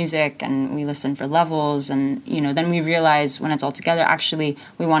and the music, and we listen for levels, and then we realize when it's all together, actually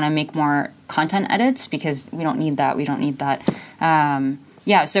we want to make more content edits because we don't need that.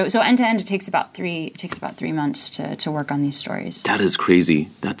 yeah, so end to end, it takes about 3 months to work on these stories. That is crazy.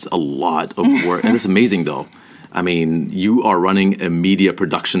 That's a lot of work, and it's amazing though. I mean, you are running a media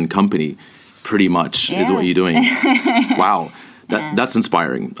production company, pretty much, is what you're doing. Wow, that's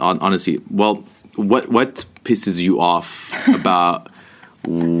inspiring. Honestly, well, what pisses you off about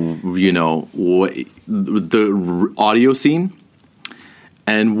the audio scene,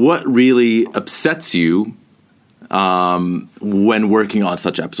 and what really upsets you when working on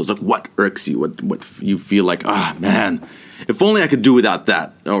such episodes? Like, what irks you? What you feel like, man, if only I could do without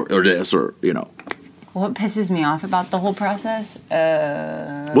that, or this, or What pisses me off about the whole process?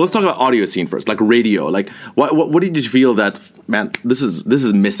 Well, let's talk about audio scene first, like radio. Like, what did you feel that, man, this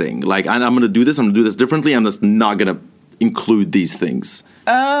is missing? Like, I'm going to do this. I'm going to do this differently. I'm just not going to include these things.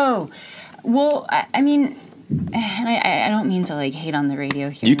 Oh, well, I mean, and I don't mean to like hate on the radio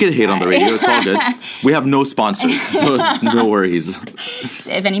here. You can hate on the radio. It's all good. We have no sponsors, so it's no worries.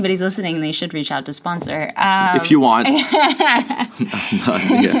 So if anybody's listening, they should reach out to sponsor. If you want.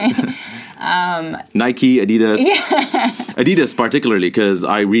 Nike, Adidas. Adidas particularly, because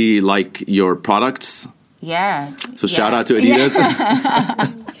I really like your products. Yeah. So shout out to Adidas.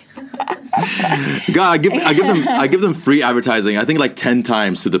 God, I give them free advertising. I think like 10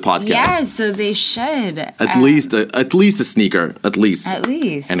 times to the podcast. Yeah, so they should. At least a sneaker. At least.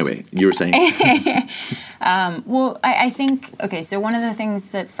 Anyway, you were saying. Well, I think, okay, so one of the things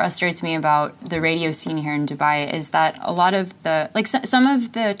that frustrates me about the radio scene here in Dubai is that a lot of some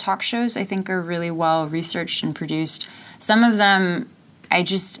of the talk shows I think are really well researched and produced. Some of them,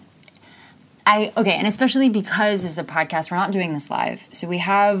 and especially because as a podcast, we're not doing this live. So we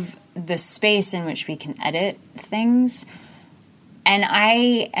have the space in which we can edit things. And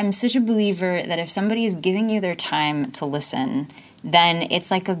I am such a believer that if somebody is giving you their time to listen, then it's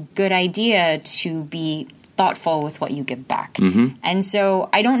like a good idea to be thoughtful with what you give back. Mm-hmm. And so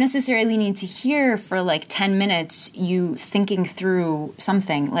I don't necessarily need to hear for like 10 minutes you thinking through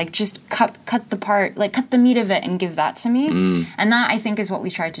something. Like just cut the meat of it and give that to me. And that I think is what we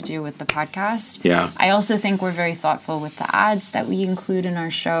tried to do with the podcast. Yeah. I also think we're very thoughtful with the ads that we include in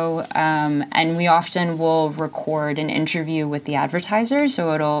our show. And we often will record an interview with the advertiser.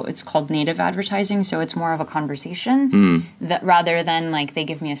 So it's called native advertising. So it's more of a conversation that rather than like they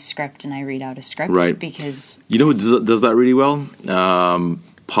give me a script and I read out a script. Right. Because you know who does that really well?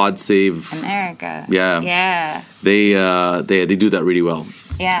 PodSave America. Yeah. They do that really well.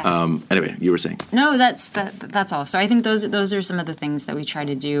 Yeah. Anyway, you were saying. No, that's all. So I think those are some of the things that we try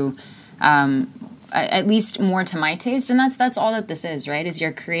to do, at least more to my taste, and that's all that this is, right? Is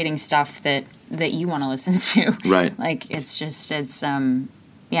you're creating stuff that you want to listen to, right? Like it's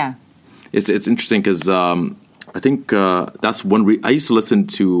yeah. It's interesting because I think that's one. I used to listen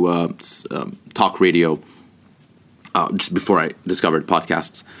to talk radio just before I discovered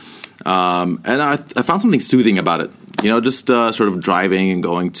podcasts, and I found something soothing about it. Just sort of driving and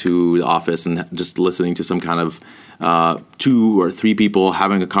going to the office and just listening to some kind of 2 or 3 people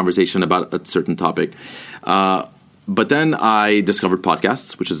having a conversation about a certain topic. But then I discovered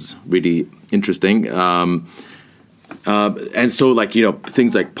podcasts, which is really interesting. And so,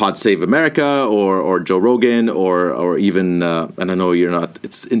 things like Pod Save America or Joe Rogan or even, and I know you're not,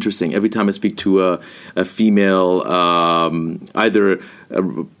 it's interesting. Every time I speak to a female, either a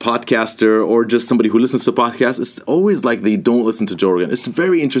podcaster or just somebody who listens to podcasts, it's always like they don't listen to Joe Rogan. It's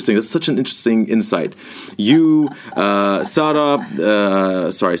very interesting. It's such an interesting insight. You, Sarah,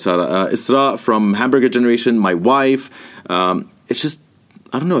 Isra from Hamburger Generation, my wife. It's just,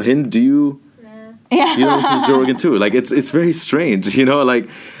 I don't know, Hind, do you... Yeah. You know, this is Joe Rogan too. Like it's very strange, like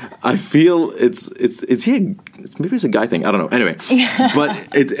I feel maybe it's a guy thing. I don't know. Anyway, but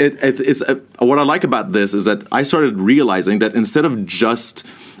it's what I like about this is that I started realizing that instead of just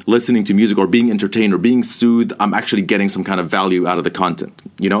listening to music or being entertained or being soothed, I'm actually getting some kind of value out of the content,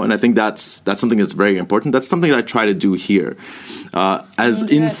 and I think that's something that's very important. That's something that I try to do here,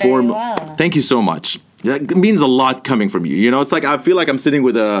 as informal. Well. Thank you so much. That means a lot coming from you. It's like I feel like I'm sitting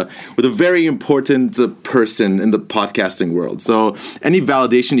with a very important person in the podcasting world. So any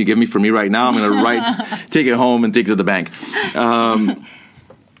validation you give me for me right now, I'm going to take it home and take it to the bank.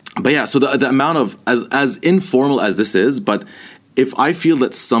 But yeah, so the amount of as informal as this is, but if I feel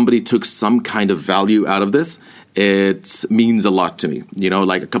that somebody took some kind of value out of this, it means a lot to me.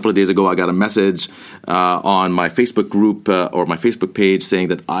 Like a couple of days ago, I got a message on my Facebook group or my Facebook page saying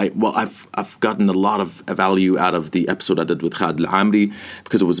that I've gotten a lot of value out of the episode I did with Khalid Al-Amri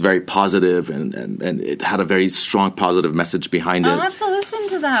because it was very positive and it had a very strong positive message behind it. I'll have to listen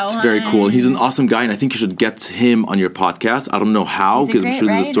to that one. It's very cool. He's an awesome guy, and I think you should get him on your podcast. I don't know how, because I'm sure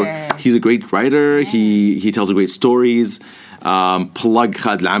there's a story. He's a great writer. Yeah. He tells great stories. Plug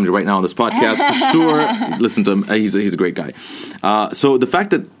Khalid Al-Amri right now on this podcast for sure. Listen to him; he's a great guy. So the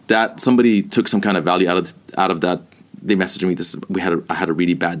fact that somebody took some kind of value out of that, they messaged me. I had a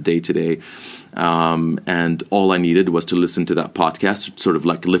really bad day today, and all I needed was to listen to that podcast to sort of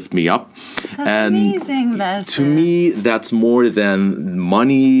like lift me up. That's amazing, Bess. To me, that's more than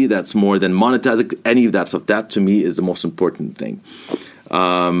money. That's more than monetizing any of that stuff. That to me is the most important thing.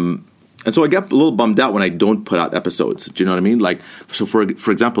 And so I get a little bummed out when I don't put out episodes. Do you know what I mean? Like, so for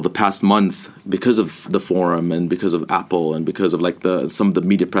example, the past month, because of the forum and because of Apple and because of like some of the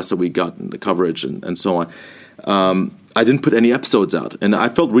media press that we got and the coverage and so on, I didn't put any episodes out, and I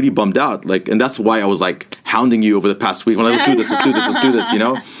felt really bummed out. Like, and that's why I was like hounding you over the past week. Let's do this, you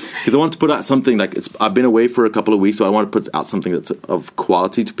know, because I wanted to put out something like I've been away for a couple of weeks, so I want to put out something that's of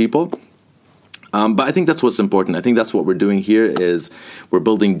quality to people. But I think that's what's important. I think that's what we're doing here is we're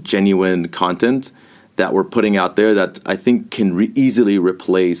building genuine content that we're putting out there that I think can easily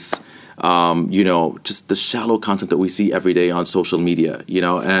replace, just the shallow content that we see every day on social media,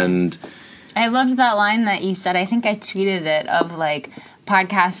 and I loved that line that you said. I think I tweeted it of like,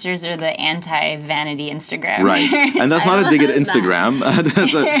 podcasters are the anti-vanity Instagram. Right. And that's not a dig at Instagram.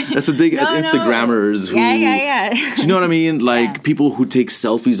 That's a dig at Instagrammers who... Yeah. Do you know what I mean? Like, people who take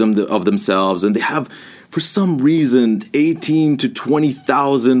selfies of themselves, and they have, for some reason, 18 to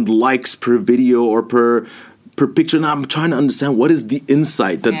 20,000 likes per video or per picture. And I'm trying to understand what is the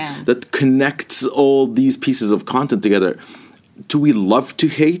insight that connects all these pieces of content together. Do we love to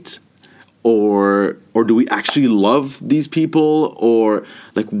hate? Or do we actually love these people? Or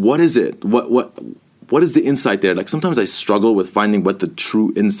like, what is it? What is the insight there? Like, sometimes I struggle with finding what the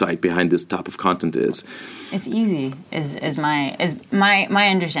true insight behind this type of content is. It's easy, is my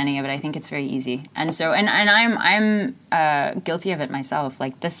understanding of it. I think it's very easy, and so I'm guilty of it myself.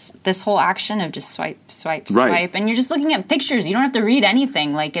 Like this whole action of just swipe, and you're just looking at pictures. You don't have to read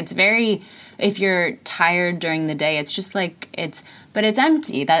anything. Like, it's very. If you're tired during the day, it's just like but it's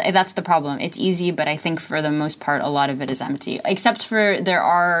empty. That's the problem. It's easy, but I think for the most part, a lot of it is empty. Except for there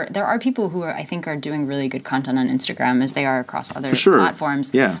are people who I think are doing really good content on Instagram, as they are across other platforms.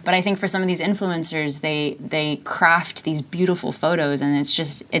 Yeah. But I think for some of these influencers, they craft these beautiful photos, and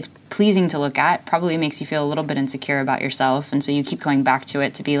it's pleasing to look at. Probably makes you feel a little bit insecure about yourself, and so you keep going back to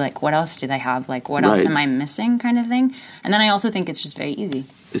it to be like, what else do they have? Like, what else am I missing? Kind of thing. And then I also think it's just very easy.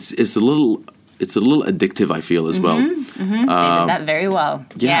 It's a little addictive, I feel, as well. They did that very well.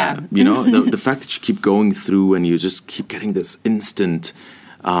 Yeah. The fact that you keep going through and you just keep getting this instant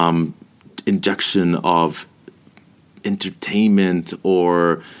injection of entertainment,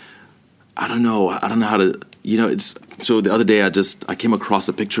 or I don't know how to, so the other day I came across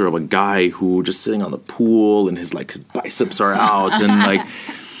a picture of a guy who just sitting on the pool, and his biceps are out and like,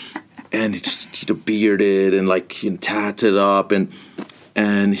 and he just bearded and like tatted up,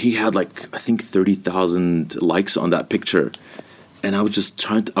 and he had like, I think 30,000 likes on that picture. And I was just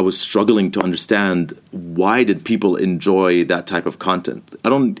I was struggling to understand, why did people enjoy that type of content? I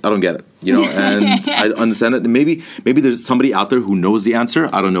don't get it, and I understand it. And maybe there's somebody out there who knows the answer.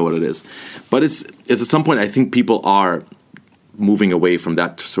 I don't know what it is. But it's at some point, I think people are moving away from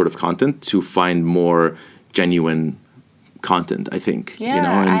that sort of content to find more genuine content, I think.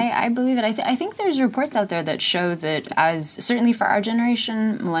 Yeah, I believe it. I think there's reports out there that show that, as certainly for our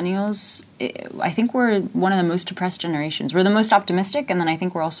generation, millennials, I think we're one of the most depressed generations. We're the most optimistic, and then I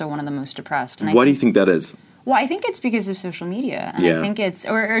think we're also one of the most depressed. And why do you think that is? Well, I think it's because of social media, and I think it's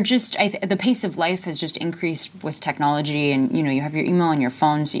the pace of life has just increased with technology, and you have your email on your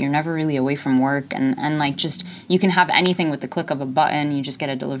phone, so you're never really away from work, and like, just, you can have anything with the click of a button. You just get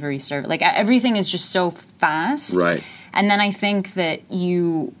a delivery service. Like, everything is just so fast, right? And then I think that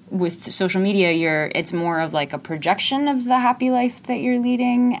with social media, it's more of like a projection of the happy life that you're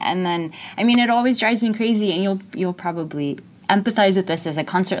leading. And then, I mean, it always drives me crazy, and you'll probably empathize with this as a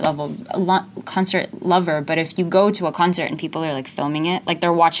concert lover. But if you go to a concert and people are like filming it, like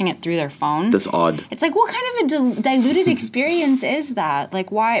they're watching it through their phone, that's odd. It's like, what kind of a diluted experience is that?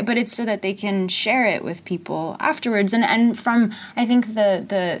 Like, why? But it's so that they can share it with people afterwards. And from, I think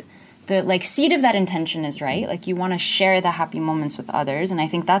the like seed of that intention is right. Like, you want to share the happy moments with others, and I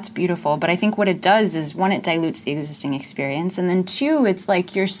think that's beautiful. But I think what it does is, one, it dilutes the existing experience, and then two, it's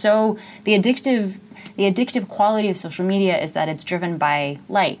like the addictive quality of social media is that it's driven by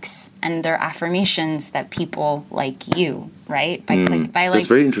likes, and they're affirmations that people like you, right? That's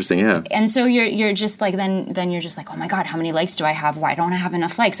very interesting, yeah. And so you're just like, then you're just like, oh my God, how many likes do I have? Why don't I have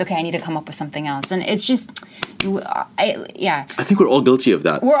enough likes? Okay, I need to come up with something else. And it's just, I think we're all guilty of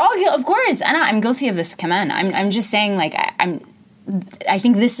that. We're all guilty, of course. And I'm guilty of this, come on. I'm just saying, like, I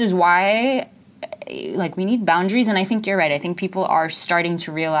think this is why like we need boundaries, and I think you're right. I think people are starting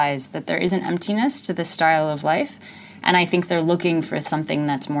to realize that there is an emptiness to this style of life, and I think they're looking for something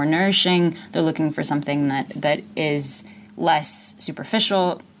that's more nourishing. They're looking for something that is less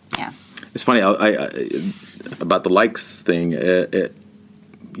superficial. Yeah. It's funny I about the likes thing.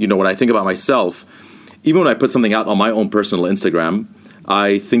 When I think about myself, even when I put something out on my own personal Instagram,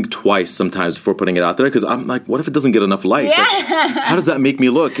 I think twice sometimes before putting it out there, because I'm like, what if it doesn't get enough likes? Yeah. Like, how does that make me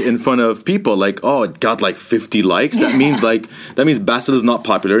look in front of people? Like, oh, it got like 50 likes. That means Bassel is not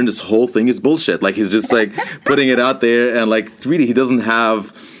popular, and this whole thing is bullshit. Like, he's just like putting it out there, and like really he doesn't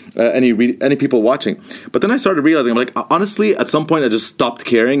have any people watching. But then I started realizing, I'm like, honestly, at some point I just stopped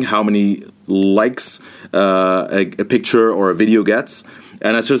caring how many likes a picture or a video gets,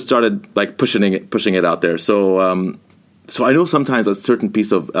 and I just started like pushing it out there. So I know sometimes a certain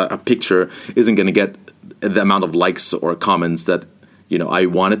piece of a picture isn't going to get the amount of likes or comments that I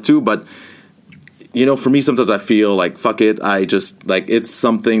want it to, but for me sometimes I feel like fuck it, I just like it's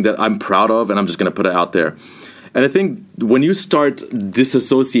something that I'm proud of, and I'm just going to put it out there. And I think when you start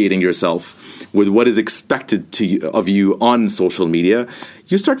disassociating yourself with what is expected of you on social media,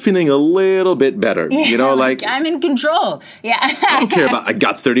 you start feeling a little bit better. Like I'm in control. Yeah. I don't care about, I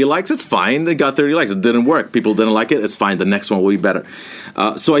got 30 likes, it's fine. I got 30 likes. It didn't work. People didn't like it. It's fine. The next one will be better.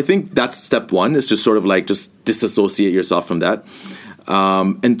 So I think that's step one, is just sort of like just disassociate yourself from that.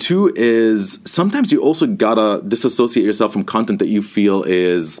 And two is sometimes you also gotta disassociate yourself from content that you feel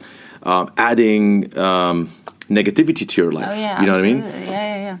is adding negativity to your life. Oh, yeah, you know absolutely. what I mean?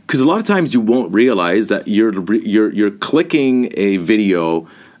 Yeah. Because a lot of times you won't realize that you're clicking a video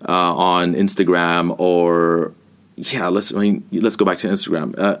on Instagram, or let's go back to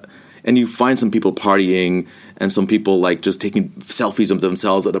Instagram, and you find some people partying and some people like just taking selfies of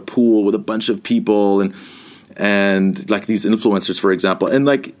themselves at a pool with a bunch of people and like these influencers, for example, and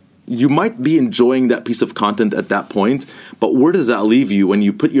like you might be enjoying that piece of content at that point, but where does that leave you when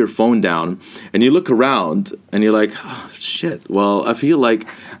you put your phone down and you look around and you're like, oh, shit, well, I feel like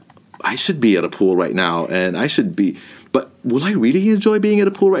I should be at a pool right now, and I should be, but will I really enjoy being at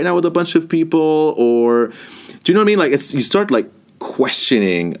a pool right now with a bunch of people? Or do you know what I mean? Like you start like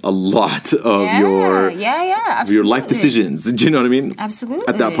questioning a lot of your life decisions. Do you know what I mean? Absolutely.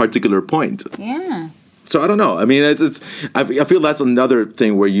 At that particular point. Yeah. So I don't know. I mean, I feel that's another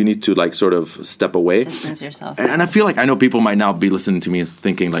thing where you need to like sort of step away, distance yourself. And I feel like I know people might now be listening to me and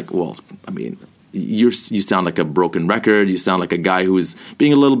thinking like, well, I mean, you sound like a broken record. You sound like a guy who's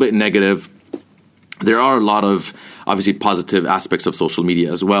being a little bit negative. There are a lot of obviously positive aspects of social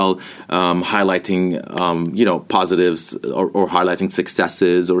media as well, highlighting positives or highlighting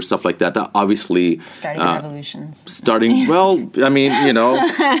successes or stuff like that. That obviously starting revolutions. Well, I mean,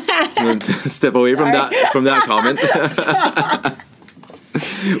 step away from that comment.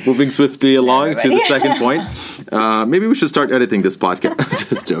 Moving swiftly along to the second point. Maybe we should start editing this podcast.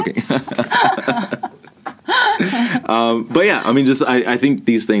 Just joking. But yeah, I mean, I think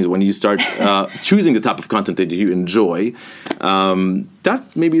these things, when you start choosing the type of content that you enjoy, that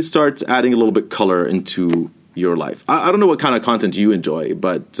maybe starts adding a little bit color into your life. I don't know what kind of content you enjoy,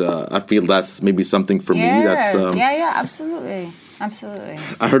 but I feel that's maybe something for me. That's absolutely.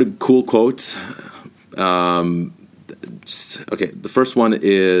 I heard a cool quote. The first one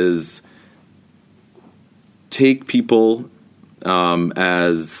is take people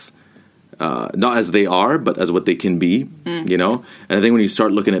as not as they are, but as what they can be, And I think when you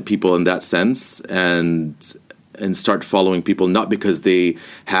start looking at people in that sense and start following people, not because they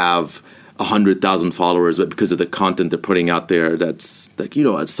have 100,000 followers, but because of the content they're putting out there, that's like,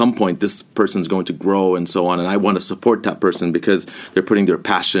 at some point this person's going to grow and so on. And I want to support that person because they're putting their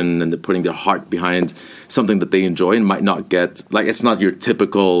passion and they're putting their heart behind something that they enjoy and might not get, like, it's not your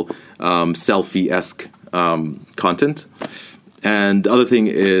typical selfie-esque content. And the other thing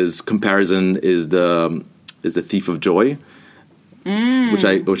is comparison is the thief of joy, which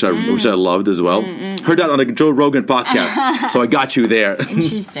I loved as well. Heard that on a Joe Rogan podcast, so I got you there.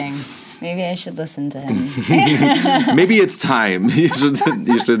 Interesting. Maybe I should listen to him. Maybe it's time. You should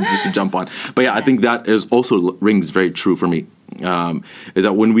jump on. But yeah, I think that is also rings very true for me. Is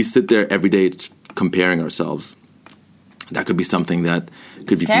that when we sit there every day comparing ourselves, that could be something that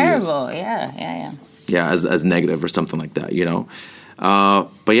could be terrible. Yeah. Yeah, as negative or something like that,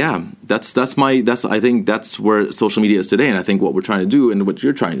 But yeah, I think that's where social media is today, and I think what we're trying to do and what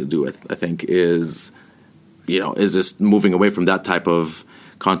you're trying to do, I think, is just moving away from that type of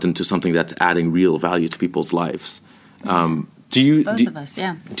content to something that's adding real value to people's lives. Both of us,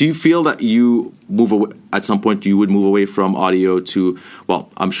 yeah. Do you feel that you move away, at some point you would move away from audio to,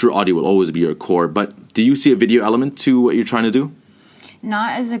 well, I'm sure audio will always be your core, but do you see a video element to what you're trying to do?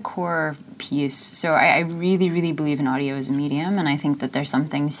 Not as a core piece. So I really, really believe in audio as a medium, and I think that there's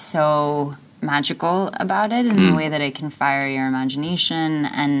something so magical about it in the way that it can fire your imagination.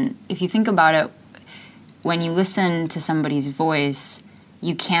 And if you think about it, when you listen to somebody's voice,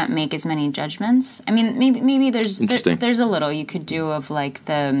 you can't make as many judgments. I mean, maybe there's a little you could do of like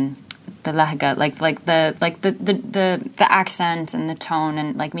the lahga, like the accent and the tone,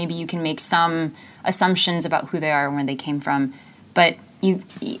 and like maybe you can make some assumptions about who they are and where they came from, but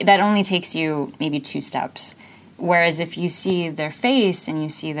that only takes you maybe 2 steps. Whereas if you see their face and you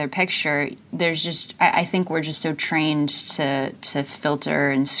see their picture, there's just I think we're just so trained to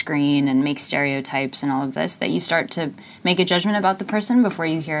filter and screen and make stereotypes and all of this that you start to make a judgment about the person before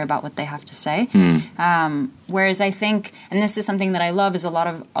you hear about what they have to say. Whereas I think, and this is something that I love, is a lot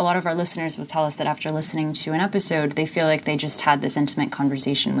of our listeners will tell us that after listening to an episode, they feel like they just had this intimate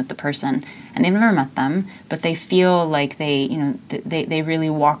conversation with the person, and they've never met them, but they feel like they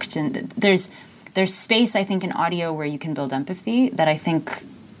really walked in. There's space, I think, in audio where you can build empathy that I think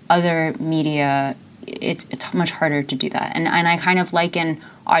other media, it's much harder to do that. And I kind of liken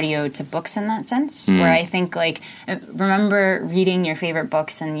audio to books in that sense, where I think, like, remember reading your favorite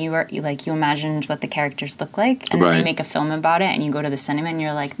books and you imagined what the characters look like, and then they make a film about it and you go to the cinema and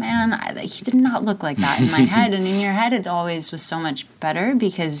you're like, man, he did not look like that in my head. And in your head it always was so much better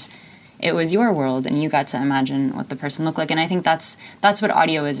because it was your world, and you got to imagine what the person looked like. And I think that's what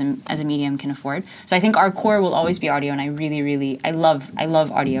audio as a medium can afford. So I think our core will always be audio, and I really, really, I love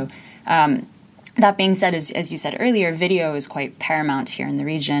audio. That being said, as you said earlier, video is quite paramount here in the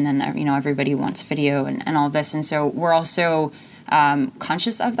region, and everybody wants video and all this. And so we're also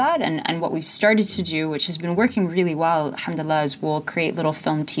conscious of that, and what we've started to do, which has been working really well, alhamdulillah, is we'll create little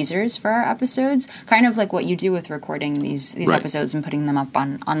film teasers for our episodes, kind of like what you do with recording these episodes and putting them up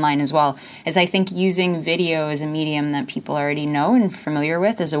online as well, is I think using video as a medium that people already know and familiar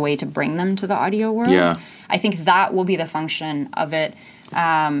with as a way to bring them to the audio world. Yeah. I think that will be the function of it.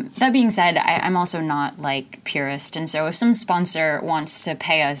 That being said, I'm also not like purist, and so if some sponsor wants to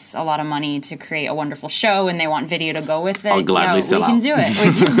pay us a lot of money to create a wonderful show and they want video to go with it, I'll gladly sell we out. Can do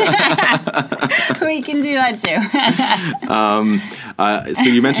it. We can do that too. So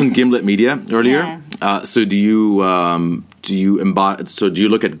you mentioned Gimlet Media earlier. Yeah. So do you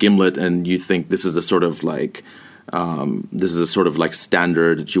look at Gimlet and you think this is a sort of like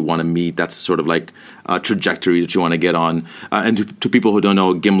standard that you want to meet? That's sort of like a trajectory that you want to get on. And to people who don't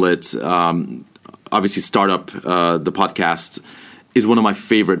know, Gimlet, obviously Startup, the podcast, is one of my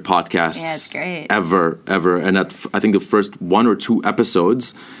favorite podcasts. Yeah, it's great. Ever. And I think the first 1 or 2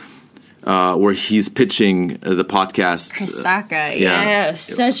 episodes where he's pitching the podcast. Chris Saka,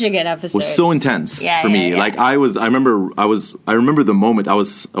 such a good episode. Was so intense for me. Yeah. Like I remember the moment I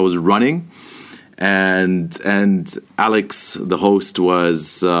was running. And Alex, the host,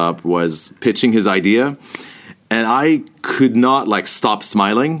 was pitching his idea, and I could not stop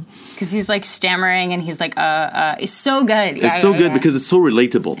smiling because he's stammering and he's it's so good. It's so good because it's so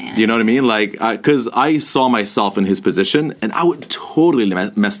relatable. Yeah. You know what I mean? Because I saw myself in his position, and I would totally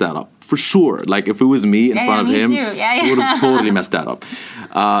mess that up for sure. Like if it was me in front of him, I would have totally messed that up.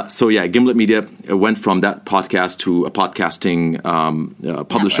 Gimlet Media went from that podcast to a podcasting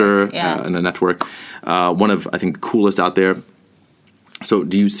publisher and a network. One of, I think, the coolest out there. So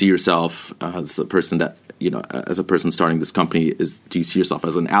do you see yourself as a person that, as a person starting this company, do you see yourself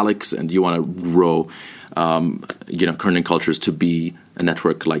as an Alex, and do you want to grow, Kerning Cultures to be a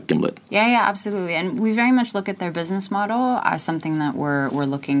network like Gimlet? Yeah, absolutely. And we very much look at their business model as something that we're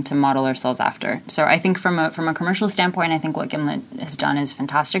looking to model ourselves after. So I think from a commercial standpoint, I think what Gimlet has done is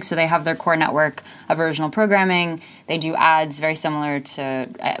fantastic. So they have their core network of original programming. They do ads very similar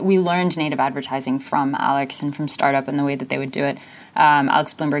to, we learned native advertising from Alex and from Startup and the way that they would do it.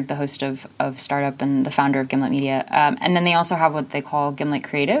 Alex Bloomberg, the host of Startup and the founder of Gimlet Media. And then they also have what they call Gimlet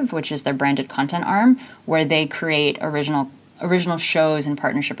Creative, which is their branded content arm, where they create original shows in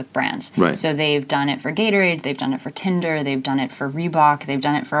partnership with brands. Right. So they've done it for Gatorade, they've done it for Tinder, they've done it for Reebok, they've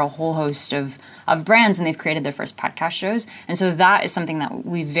done it for a whole host of brands, and they've created their first podcast shows. And so that is something that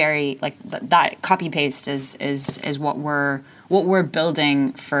we that copy paste is what we're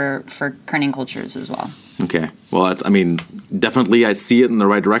building for Kerning Cultures as well. Okay. Well, definitely I see it in the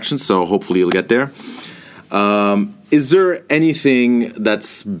right direction, so hopefully you'll get there. Is there anything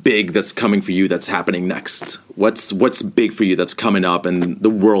that's big that's coming for you that's happening next? What's big for you that's coming up and the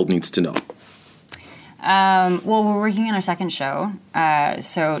world needs to know? Well, we're working on our second show,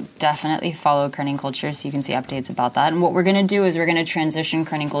 so definitely follow Kerning Cultures so you can see updates about that. And what we're going to do is we're going to transition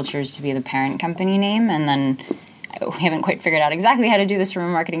Kerning Cultures to be the parent company name, and then we haven't quite figured out exactly how to do this from a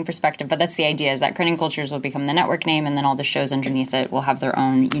marketing perspective, but that's the idea, is that Kerning Cultures will become the network name, and then all the shows underneath it will have their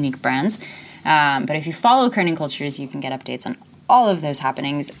own unique brands. But if you follow Kerning Cultures, you can get updates on all of those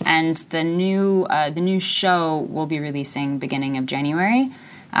happenings. And the new show will be releasing beginning of January.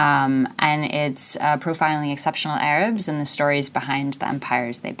 And it's profiling exceptional Arabs and the stories behind the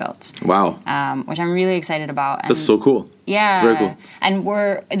empires they built. Wow. Which I'm really excited about. And that's so cool. Yeah. It's very cool.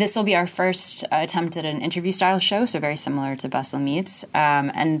 And this will be our first attempt at an interview style show, so very similar to Basel Meets.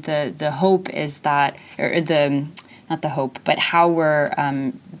 And the hope is that, not the hope, but how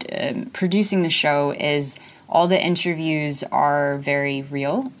we're producing the show is all the interviews are very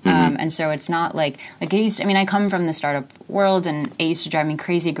real. And so it's not like I come from the startup world, and it used to drive me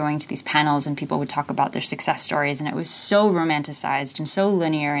crazy going to these panels and people would talk about their success stories, and it was so romanticized and so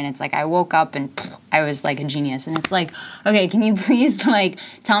linear, and it's like I woke up and I was like a genius. And it's like, okay, can you please like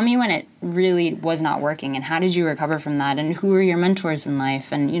tell me when it really was not working, and how did you recover from that, and who are your mentors in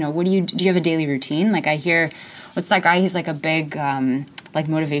life, and what do you have a daily routine? Like I hear, what's that guy? He's like a big like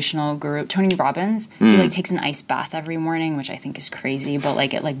motivational guru, Tony Robbins. He like takes an ice bath every morning, which I think is crazy, but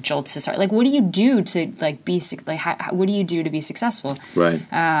like it like jolts his heart. Like, what do you do to like be what do you do to be successful? Right.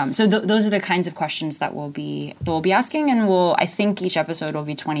 So those are the kinds of questions that we'll be asking, and I think each episode will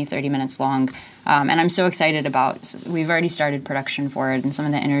be 20, 30 minutes long. And I'm so excited we've already started production for it, and some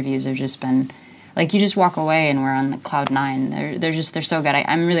of the interviews have just been like, you just walk away and we're on the cloud nine. They're so good.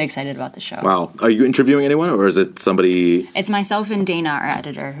 I'm really excited about the show. Wow. Are you interviewing anyone, or is it somebody? It's myself and Dana, our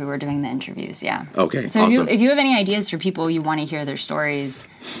editor, who are doing the interviews. Yeah. Okay. So awesome. if you have any ideas for people you want to hear their stories,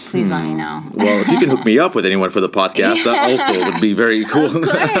 please let me know. Well, if you can hook me up with anyone for the podcast, that also would be very cool. Of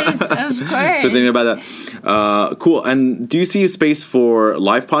course. So thinking about that. Cool. And do you see a space for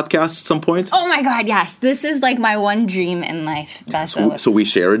live podcasts at some point? Oh my God, yes. This is like my one dream in life. So we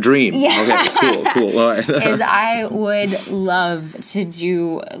share a dream. Yeah. Okay, cool. All right. Is I would love to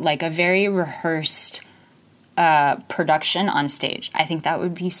do like a very rehearsed production on stage. I think that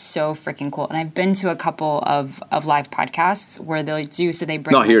would be so freaking cool. And I've been to a couple of live podcasts where they'll do, so they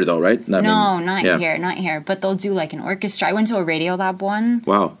bring... Not here though, right? Not here. But they'll do like an orchestra. I went to a Radio Lab one.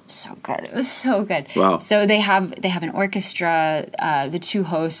 Wow. So good. It was so good. Wow. So they have an orchestra. The two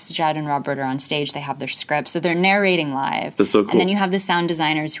hosts, Jad and Robert, are on stage. They have their scripts. So they're narrating live. That's so cool. And then you have the sound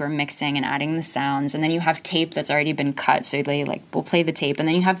designers who are mixing and adding the sounds. And then you have tape that's already been cut. So they will play the tape. And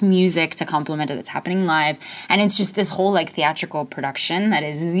then you have music to complement it that's happening live. And it's just this whole like theatrical production that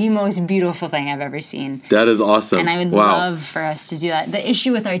is the most beautiful thing I've ever seen. That is awesome. And I would love for us to do that. The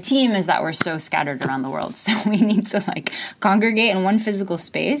issue with our team is that we're so scattered around the world. So we need to like congregate in one physical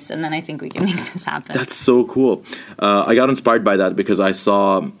space, and then I think we can make this happen. That's so cool. I got inspired by that because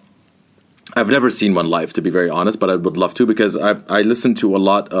I've never seen one live, to be very honest, but I would love to, because I listen to a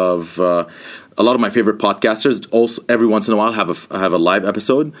lot of my favorite podcasters. Also, every once in a while have a live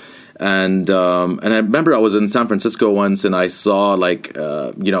episode, and I remember I was in San Francisco once, and I saw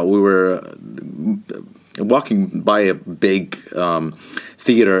we were walking by a big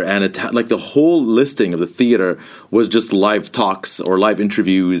theater, and it had, like, the whole listing of the theater was just live talks or live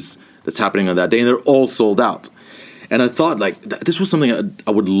interviews that's happening on that day, and they're all sold out. And I thought, like, this was something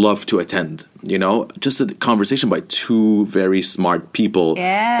I would love to attend, just a conversation by two very smart people.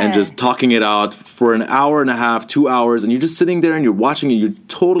 Yeah. And just talking it out for an hour and a half, 2 hours, and you're just sitting there and you're watching it, you're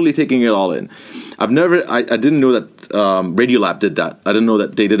totally taking it all in. I didn't know that Radiolab did that. I didn't know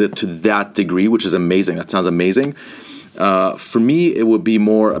that they did it to that degree, which is amazing. That sounds amazing. For me, it would be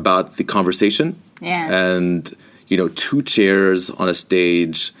more about the conversation. Yeah. And, two chairs on a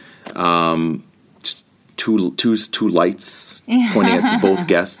stage, two lights pointing at both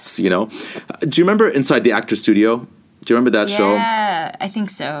guests, Do you remember Inside the Actors Studio? Do you remember that show? Yeah, I think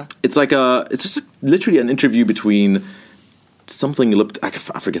so. It's like it's just literally an interview between something, I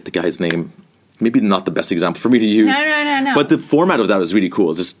forget the guy's name. Maybe not the best example for me to use. No. But the format of that was really cool.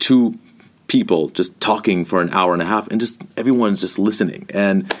 It's just two people just talking for an hour and a half, and just everyone's just listening.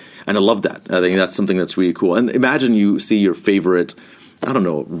 And I love that. I think that's something that's really cool. And imagine you see your favorite, I don't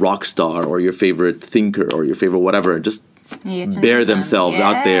know, rock star or your favorite thinker or your favorite whatever, just bear themselves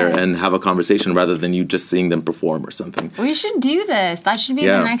out there and have a conversation rather than you just seeing them perform or something. We should do this. That should be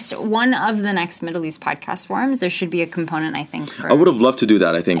one of the next Middle East podcast forums. There should be a component, I think. I would have loved to do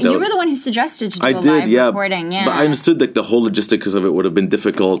that, I think. You were the one who suggested to do live recording. Yeah. But I understood like the whole logistics of it would have been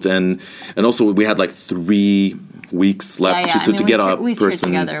difficult, and also we had like 3 weeks left to get a we person. threw it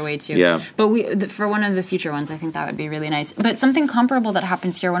together way too. Yeah. But for one of the future ones, I think that would be really nice. But something comparable that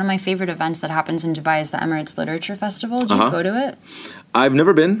happens here, one of my favorite events that happens in Dubai is the Emirates Literature Festival. Do you go to it? I've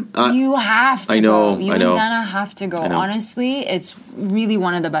never been. You have to I know, go. You I and know. Dana have to go. Honestly, it's really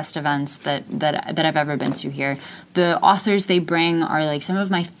one of the best events that I've ever been to here. The authors they bring are like some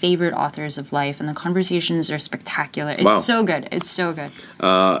of my favorite authors of life, and the conversations are spectacular. It's so good. It's so good.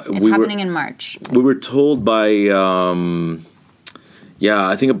 It's happening in March. We were told by,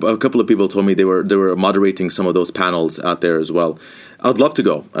 I think a couple of people told me they were moderating some of those panels out there as well. I'd love to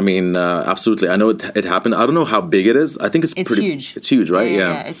go. I mean, absolutely. I know it happened. I don't know how big it is. I think it's pretty huge. It's huge, right?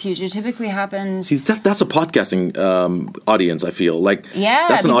 Yeah, it's huge. It typically happens. See, that's a podcasting audience. I feel like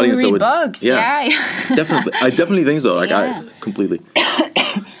that's an audience who read that would. books. Yeah. Definitely. I definitely think so. Like I completely.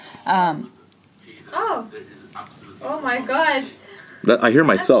 Oh my God. I hear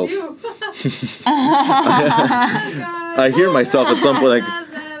myself. I hear myself at some point. Like,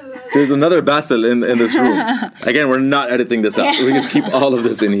 there's another Basil in this room. Again, we're not editing this out. We can keep all of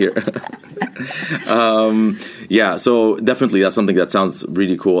this in here. So definitely that's something that sounds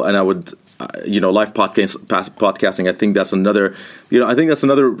really cool. And I would, live podcasting, I think that's another, I think that's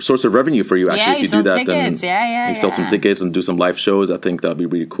another source of revenue for you, actually, if you do that. Tickets. Then you sell some tickets and do some live shows. I think that'd be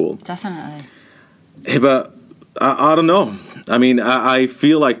really cool. Definitely. Hebah, I don't know. I mean, I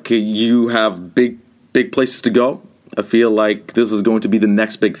feel like you have big places to go. I feel like this is going to be the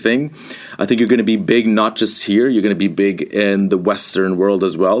next big thing. I think you're going to be big not just here. You're going to be big in the Western world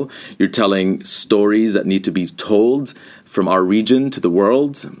as well. You're telling stories that need to be told from our region to the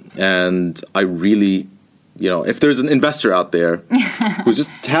world. And I really, if there's an investor out there who just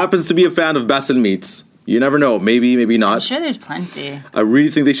happens to be a fan of Basil Meats, you never know. Maybe not. I'm sure there's plenty. I really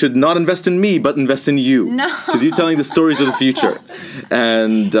think they should not invest in me, but invest in you. No. Because you're telling the stories of the future.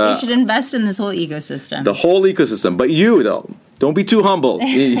 And they should invest in this whole ecosystem. The whole ecosystem. But you, though, don't be too humble.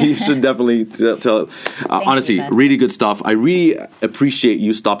 You should definitely tell. Honestly, really good stuff. I really appreciate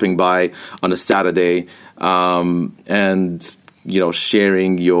you stopping by on a Saturday and,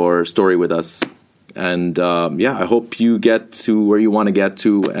 sharing your story with us. And, I hope you get to where you want to get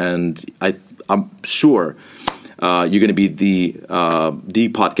to. And I'm sure you're going to be the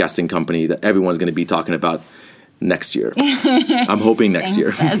podcasting company that everyone's going to be talking about next year. I'm hoping next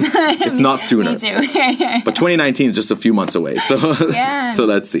year, if not sooner. Me too. But 2019 is just a few months away, so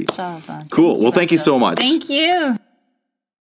let's see. Cool. Well, thank you so much. Thank you.